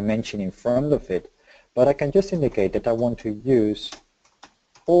dimension in front of it, but I can just indicate that I want to use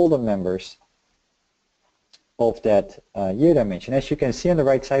all the members of that year dimension. As you can see on the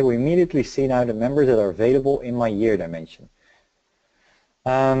right side, we immediately see now the members that are available in my year dimension.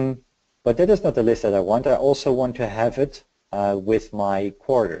 But that is not the list that I want. I also want to have it with my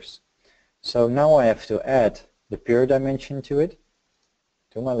quarters. So now I have to add the period dimension to it,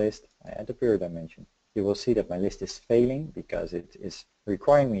 to my list. I add the period dimension. You will see that my list is failing because it is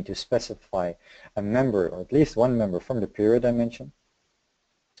requiring me to specify a member, or at least one member, from the period dimension.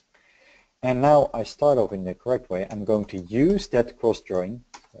 And now I start off in the correct way. I'm going to use that cross join.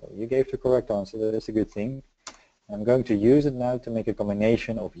 So you gave the correct answer, that is a good thing. I'm going to use it now to make a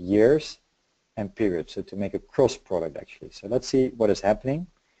combination of years and periods, so to make a cross product actually. So let's see what is happening.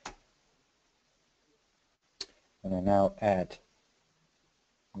 And I now add,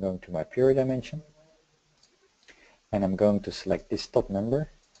 I'm going to my period dimension, and I'm going to select this top member,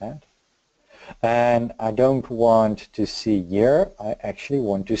 add. And I don't want to see year, I actually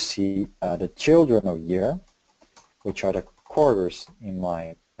want to see the children of year, which are the quarters in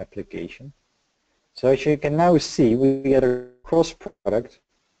my application. So as you can now see, we get a cross product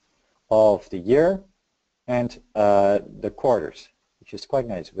of the year and the quarters, which is quite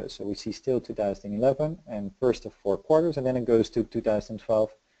nice. So we see still 2011 and first of 4 quarters, and then it goes to 2012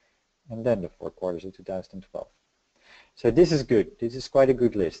 and then the 4 quarters of 2012. So this is good. This is quite a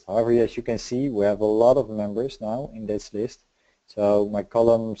good list. However, as you can see, we have a lot of members now in this list. So my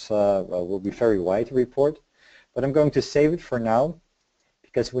columns will be very wide to report. But I'm going to save it for now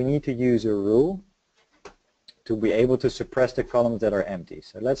because we need to use a rule to be able to suppress the columns that are empty.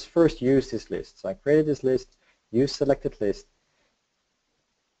 So let's first use this list. So I created this list, use selected list.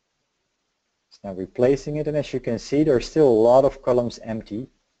 It's now replacing it, and as you can see, there are still a lot of columns empty.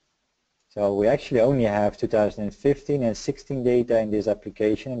 So we actually only have 2015 and 16 data in this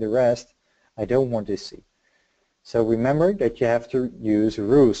application, and the rest I don't want to see. So remember that you have to use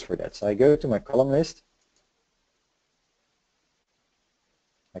rules for that. So I go to my column list,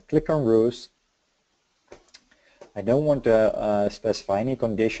 I click on rules. I don't want to specify any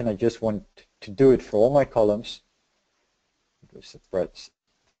condition, I just want to do it for all my columns. Suppress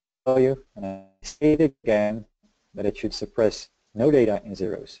value, and I state again that it should suppress no data in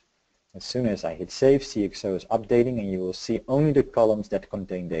zeros. As soon as I hit save, cxo is updating and you will see only the columns that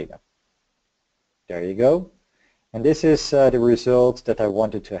contain data. There you go. And this is the result that I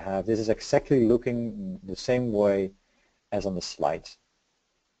wanted to have. This is exactly looking the same way as on the slides.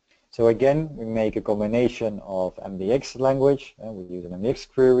 So again, we make a combination of MDX language, and we use an MDX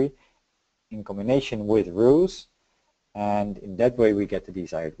query in combination with rules, and in that way we get the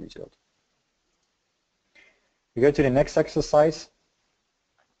desired result. We go to the next exercise.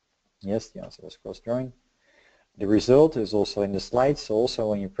 Yes, the answer was cross-join. The result is also in the slides, so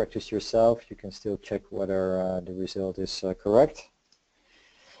also when you practice yourself you can still check whether the result is correct.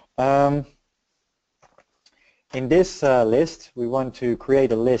 In this list we want to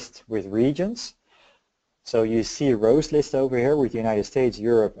create a list with regions. So you see a rows list over here with the United States,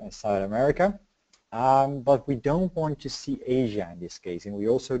 Europe and South America. But we don't want to see Asia in this case, and we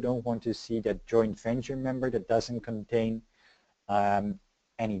also don't want to see that joint venture member that doesn't contain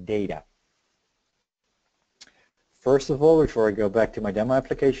any data. First of all, before I go back to my demo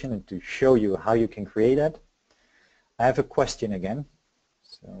application and to show you how you can create that, I have a question again.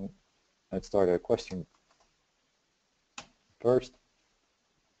 So let's start a question first.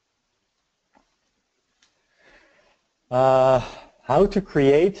 How to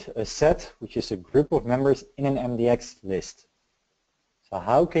create a set which is a group of members in an MDX list. So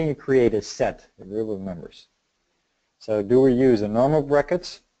how can you create a set, a group of members? So do we use the normal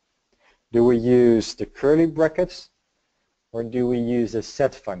brackets? Do we use the curly brackets? Or do we use the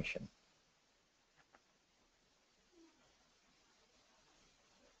set function?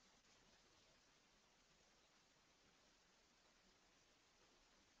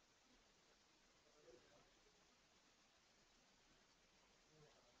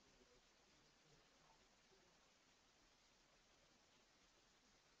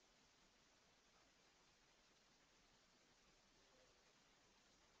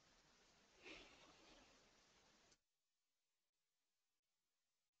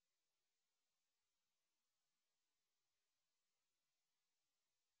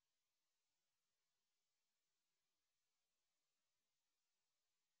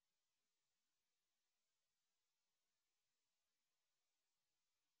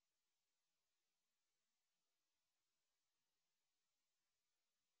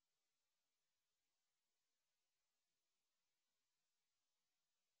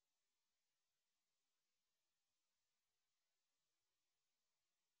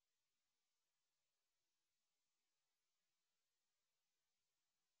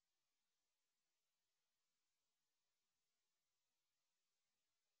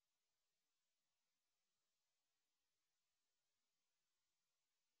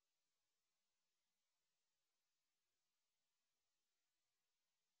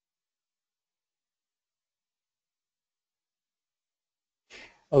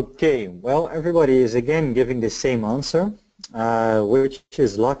 Okay, well, everybody is again giving the same answer, which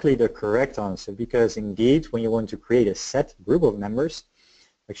is luckily the correct answer, because indeed when you want to create a set group of members,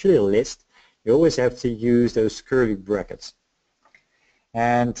 actually a list, you always have to use those curly brackets.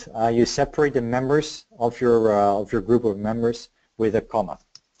 And you separate the members of your group of members with a comma.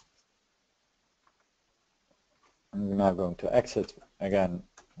 I'm now going to exit again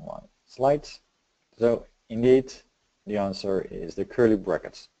my slides. So indeed, the answer is the curly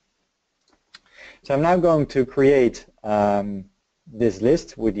brackets. So I'm now going to create this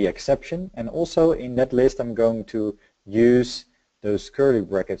list with the exception, and also in that list I'm going to use those curly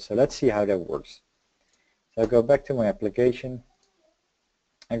brackets. So let's see how that works. So I go back to my application,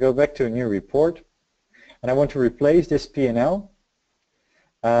 I go back to a new report, and I want to replace this P&L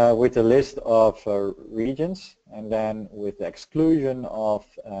with a list of regions, and then with the exclusion of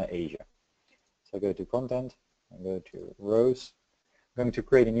Asia. So I go to content, I go to rows, I'm going to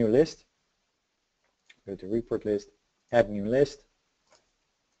create a new list, go to report list, add new list,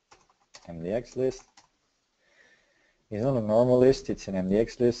 MDX list. It's not a normal list, it's an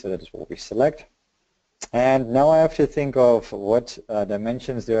MDX list, so that is what we select. And now I have to think of what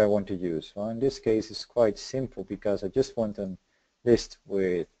dimensions do I want to use. Well, in this case it's quite simple because I just want a list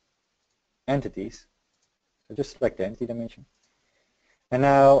with entities. So just select the entity dimension. And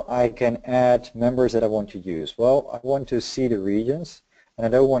now I can add members that I want to use. Well, I want to see the regions, and I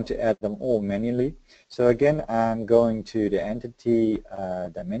don't want to add them all manually. So again, I'm going to the entity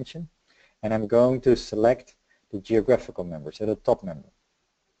dimension, and I'm going to select the geographical member, so the top member.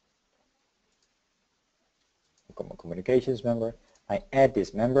 Communications member. I add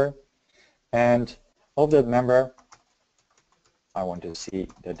this member, and of that member, I want to see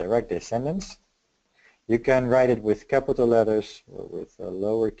the direct descendants. You can write it with capital letters or with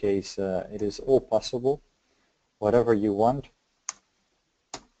lowercase. It is all possible, whatever you want.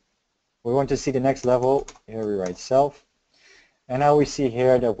 We want to see the next level. Here we write self. And now we see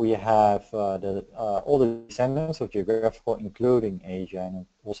here that we have all the descendants of geographical, including Asia and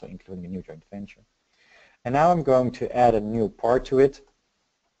also including a new joint venture. And now I'm going to add a new part to it,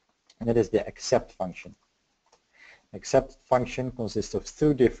 and that is the accept function. Accept function consists of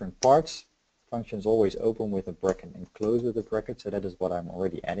two different parts. Function is always open with a bracket and close with a bracket, so that is what I'm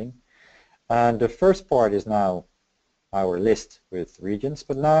already adding. And the first part is now our list with regions,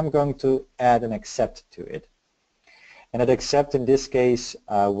 but now I'm going to add an accept to it. And that accept in this case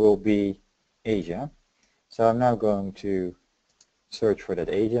will be Asia. So I'm now going to search for that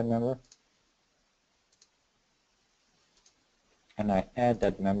Asia member. And I add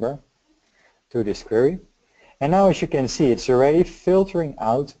that member to this query. And now as you can see, it's already filtering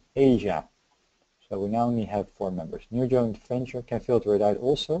out Asia. So we now only have 4 members. New joint venture can filter it out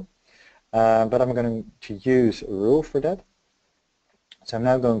also. But I'm going to use a rule for that. So I'm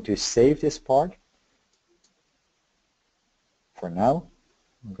now going to save this part. For now,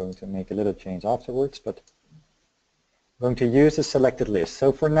 I'm going to make a little change afterwards, but I'm going to use the selected list.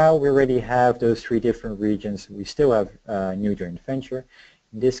 So for now, we already have those 3 different regions. We still have new joint venture.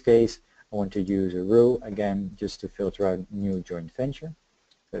 In this case, I want to use a rule again just to filter out new joint venture.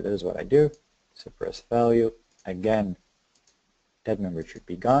 So that is what I do. Suppress value. Again, that member should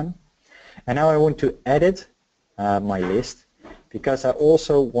be gone. And now I want to edit my list because I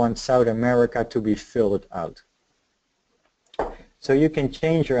also want South America to be filtered out. So you can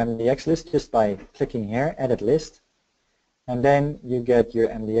change your MDX list just by clicking here, edit list, and then you get your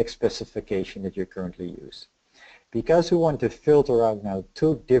MDX specification that you currently use. Because we want to filter out now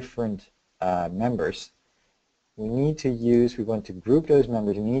 2 different members, we want to group those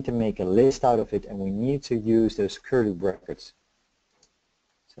members, we need to make a list out of it, and we need to use those curly brackets.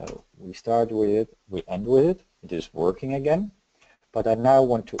 So we start with it, we end with it, it is working again. But I now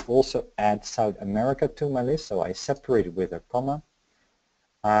want to also add South America to my list, so I separate it with a comma.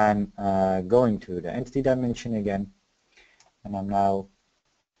 I'm going to the entity dimension again, and I'm now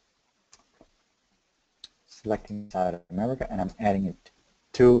selecting South America, and I'm adding it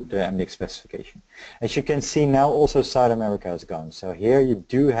to the MDX specification. As you can see now, also South America is gone. So here you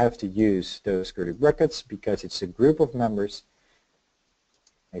do have to use those curly brackets because it's a group of members.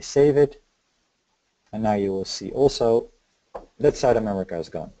 I save it, and now you will see also that South America is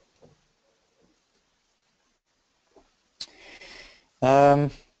gone.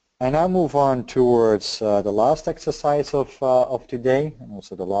 I now move on towards the last exercise of today, and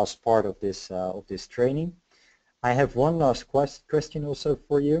also the last part of this training. I have one last question also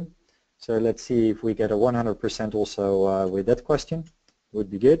for you. So let's see if we get a 100% also with that question. Would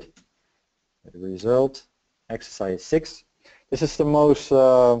be good. The result, exercise 6. This is the most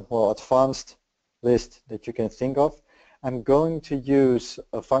advanced list that you can think of. I'm going to use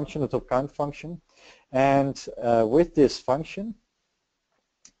a function, a top count function, and with this function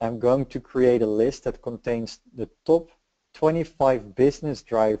I'm going to create a list that contains the top 25 business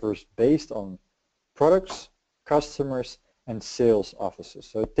drivers based on products, customers, and sales offices.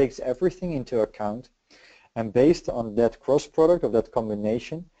 So it takes everything into account, and based on that cross product of that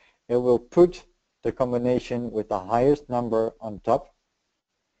combination, it will put the combination with the highest number on top,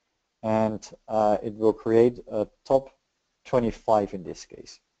 and it will create a top 25 in this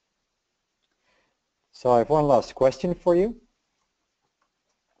case. So I have one last question for you,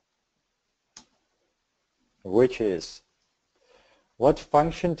 which is, what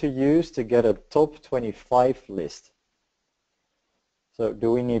function to use to get a top 25 list. So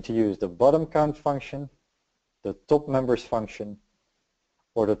do we need to use the bottom count function, the top members function,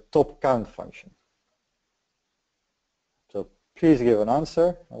 or the top count function? So please give an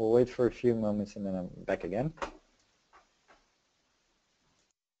answer. I will wait for a few moments and then I'm back again.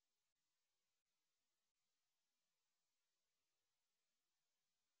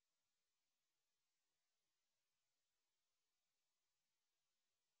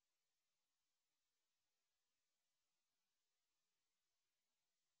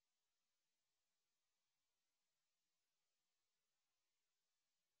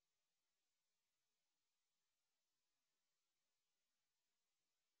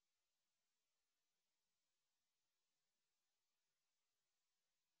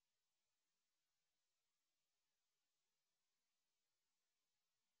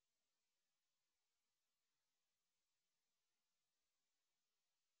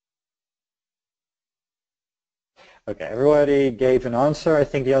 Okay, everybody gave an answer. I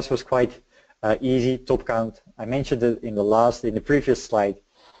think the answer was quite easy, top count. I mentioned it in the previous slide.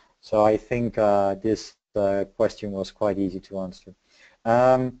 So I think this question was quite easy to answer.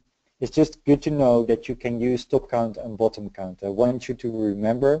 It's just good to know that you can use top count and bottom count. I want you to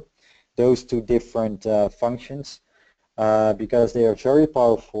remember those two different functions because they are very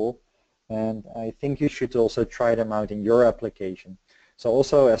powerful, and I think you should also try them out in your application. So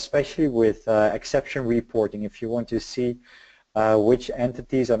also, especially with exception reporting, if you want to see which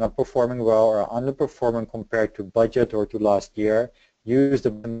entities are not performing well or underperforming compared to budget or to last year, use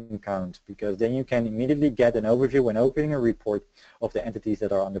the bottom count, because then you can immediately get an overview when opening a report of the entities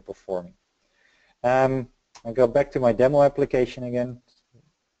that are underperforming. I'll go back to my demo application again.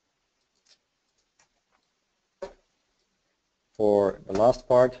 For the last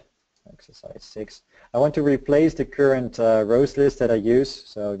part, exercise 6, I want to replace the current rows list that I use.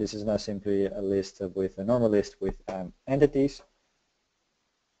 So this is now simply a list with a normal list with entities.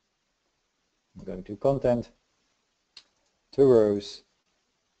 I'm going to content, to rows,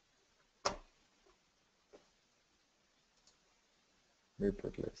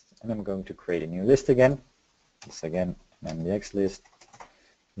 report list, and I'm going to create a new list again. This again an MDX list.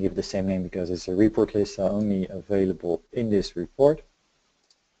 Give the same name because it's a report list, so only available in this report.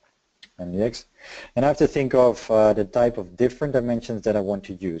 MDX. And I have to think of the type of different dimensions that I want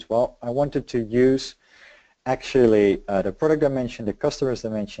to use. Well, I wanted to use actually the product dimension, the customers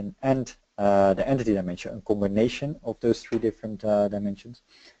dimension, and the entity dimension, a combination of those three different dimensions.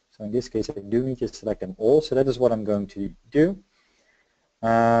 So in this case, I do need to select them all. So that is what I'm going to do.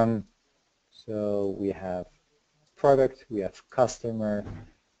 So we have product, we have customer,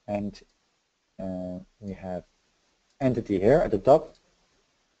 and we have entity here at the top.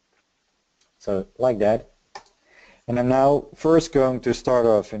 So like that. And I'm now first going to start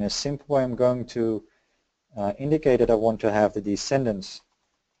off in a simple way. I'm going to indicate that I want to have the descendants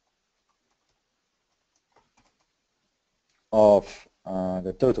of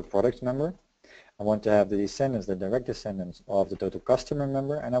the total product member. I want to have the descendants, the direct descendants of the total customer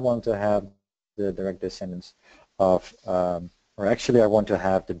member, and I want to have the direct descendants of, or actually I want to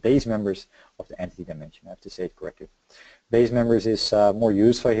have the base members of the entity dimension. I have to say it correctly. Base members is more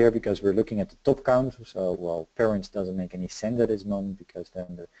useful here because we're looking at the top count. So, well, parents doesn't make any sense at this moment because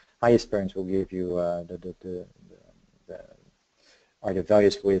then the highest parents will give you the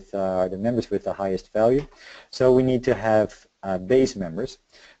values with the members with the highest value. So we need to have base members.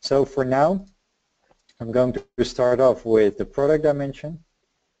 So for now, I'm going to start off with the product dimension.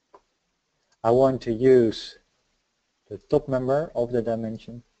 I want to use the top member of the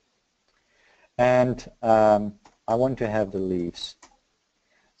dimension, and I want to have the leaves.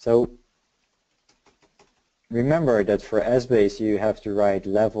 So remember that for SBase you have to write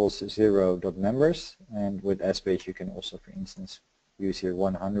levels 0.members, and with SBase you can also, for instance, use here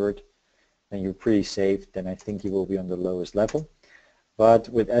 100. Then you're pretty safe. Then I think you will be on the lowest level. But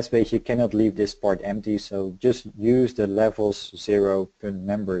with SBase you cannot leave this part empty, so just use the levels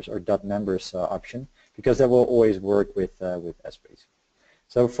 0.members or .members option, because that will always work with SBase.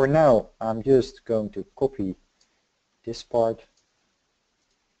 So for now I'm just going to copy this part,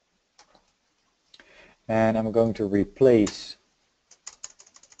 and I'm going to replace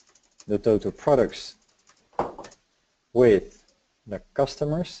the total products with the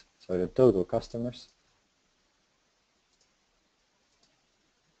customers, so the total customers.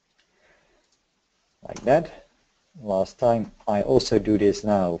 Like that. Last time I also do this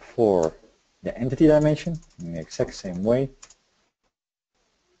now for the entity dimension in the exact same way.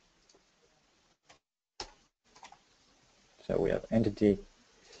 So we have entity,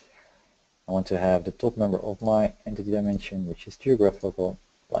 I want to have the top member of my entity dimension, which is geographical,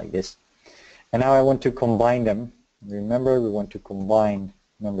 like this. And now I want to combine them. Remember, we want to combine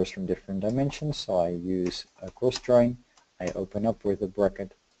numbers from different dimensions, so I use a cross join. I open up with a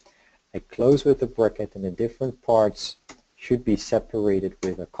bracket. I close with a bracket, and the different parts should be separated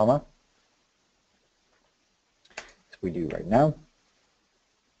with a comma, as we do right now.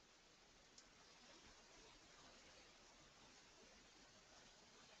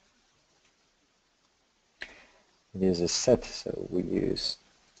 It is a set, so we use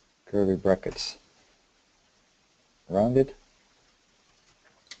curly brackets around it.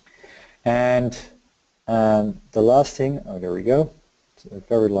 And the last thing, oh, there we go. It's a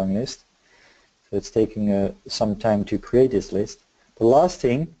very long list. So it's taking some time to create this list. The last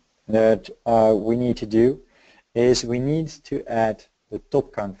thing that we need to do is we need to add the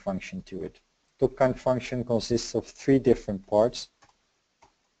top count function to it. Top count function consists of 3 different parts.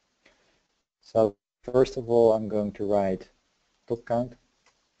 So first of all, I'm going to write top count.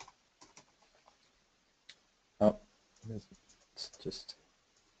 Oh, it's just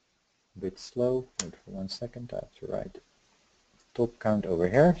a bit slow. Wait for 1 second. I have to write top count over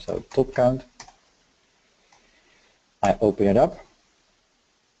here. So top count. I open it up.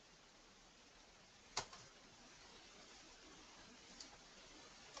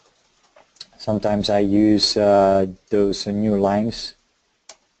 Sometimes I use those new lines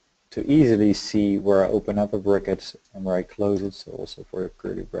to easily see where I open up a bracket and where I close it, so also for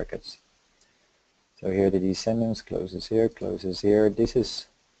curly brackets. So here the descendants closes here, closes here. This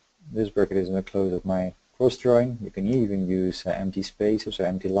bracket is going to close at my cross join. You can even use empty spaces or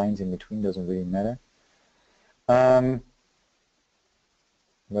empty lines in between, doesn't really matter. But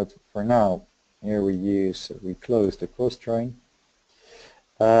for now, here we close the cross join.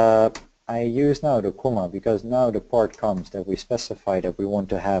 I use now the comma because now the part comes that we specify that we want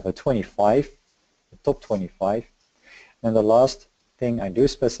to have a 25, the top 25. And the last thing I do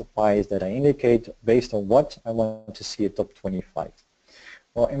specify is that I indicate based on what I want to see a top 25.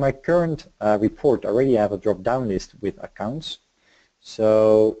 Well, in my current report I already have a drop-down list with accounts.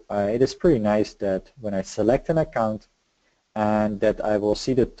 So it is pretty nice that when I select an account and that I will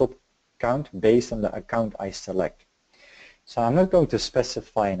see the top count based on the account I select. So I'm not going to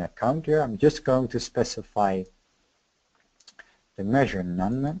specify an account here, I'm just going to specify the measure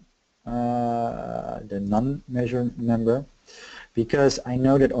non-measure member, because I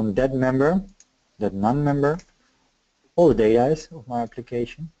know that on that member, that non-member, all the data is of my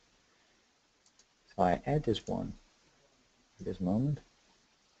application. So I add this one at this moment.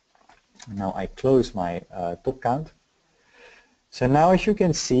 And now I close my top count. So now as you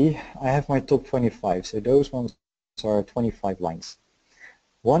can see, I have my top 25, so those ones are 25 lines.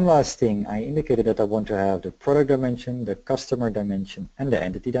 One last thing, I indicated that I want to have the product dimension, the customer dimension, and the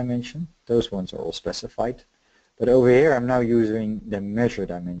entity dimension. Those ones are all specified. But over here I'm now using the measure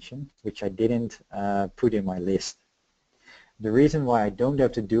dimension, which I didn't put in my list. The reason why I don't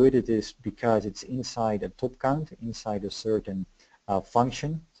have to do it is because it's inside a top count, inside a certain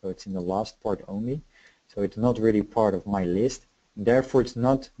function, so it's in the last part only. So it's not really part of my list. Therefore it's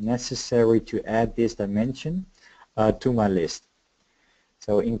not necessary to add this dimension to my list.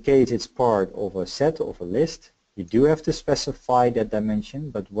 So in case it's part of a set of a list, you do have to specify that dimension,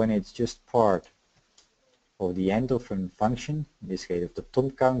 but when it's just part of the end of a function, in this case of the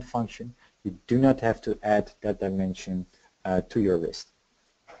top count function, you do not have to add that dimension to your list.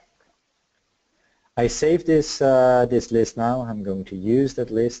 I saved this list now. I'm going to use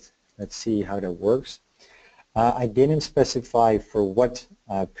that list. Let's see how that works. I didn't specify for what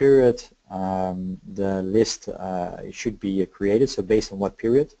period the list should be created, so based on what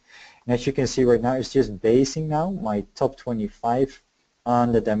period. And as you can see right now, it's just basing now my top 25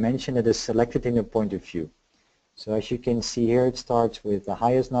 on the dimension that is selected in the point of view. So as you can see here, it starts with the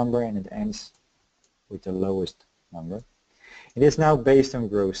highest number and it ends with the lowest number. It is now based on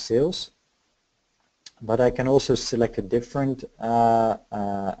gross sales, but I can also select a different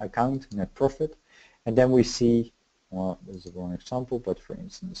account, net profit, and then we see, well, this is the wrong example, but for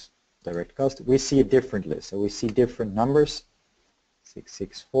instance, direct cost, we see a different list. So we see different numbers,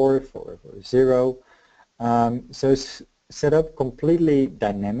 664, 440. So it's set up completely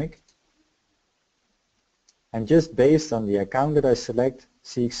dynamic. And just based on the account that I select,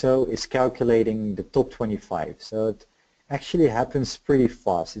 cxo is calculating the top 25. So it actually happens pretty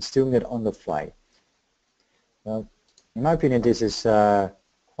fast. It's doing it on the fly. Well, in my opinion, this is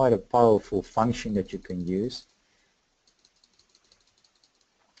quite a powerful function that you can use.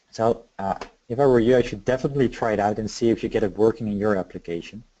 So if I were you, I should definitely try it out and see if you get it working in your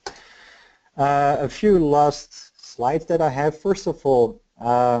application. A few last slides that I have. First of all,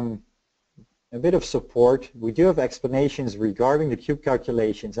 a bit of support. We do have explanations regarding the cube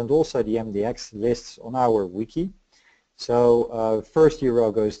calculations and also the MDX lists on our wiki. So first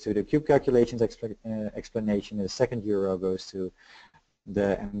URL goes to the cube calculations explanation, and the second URL goes to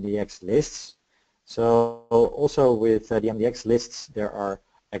the MDX lists. So also with the MDX lists, there are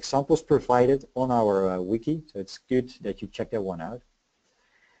examples provided on our wiki, so it's good that you check that one out.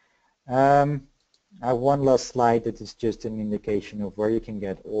 I have one last slide that is just an indication of where you can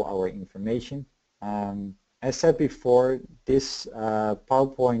get all our information. As said before, this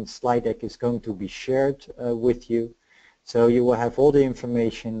PowerPoint slide deck is going to be shared with you. So you will have all the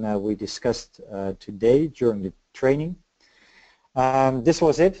information we discussed today during the training. This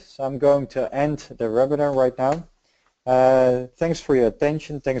was it. So I'm going to end the webinar right now. Thanks for your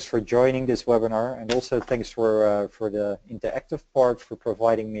attention. Thanks for joining this webinar, and also thanks for the interactive part, for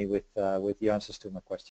providing me with the answers to my questions.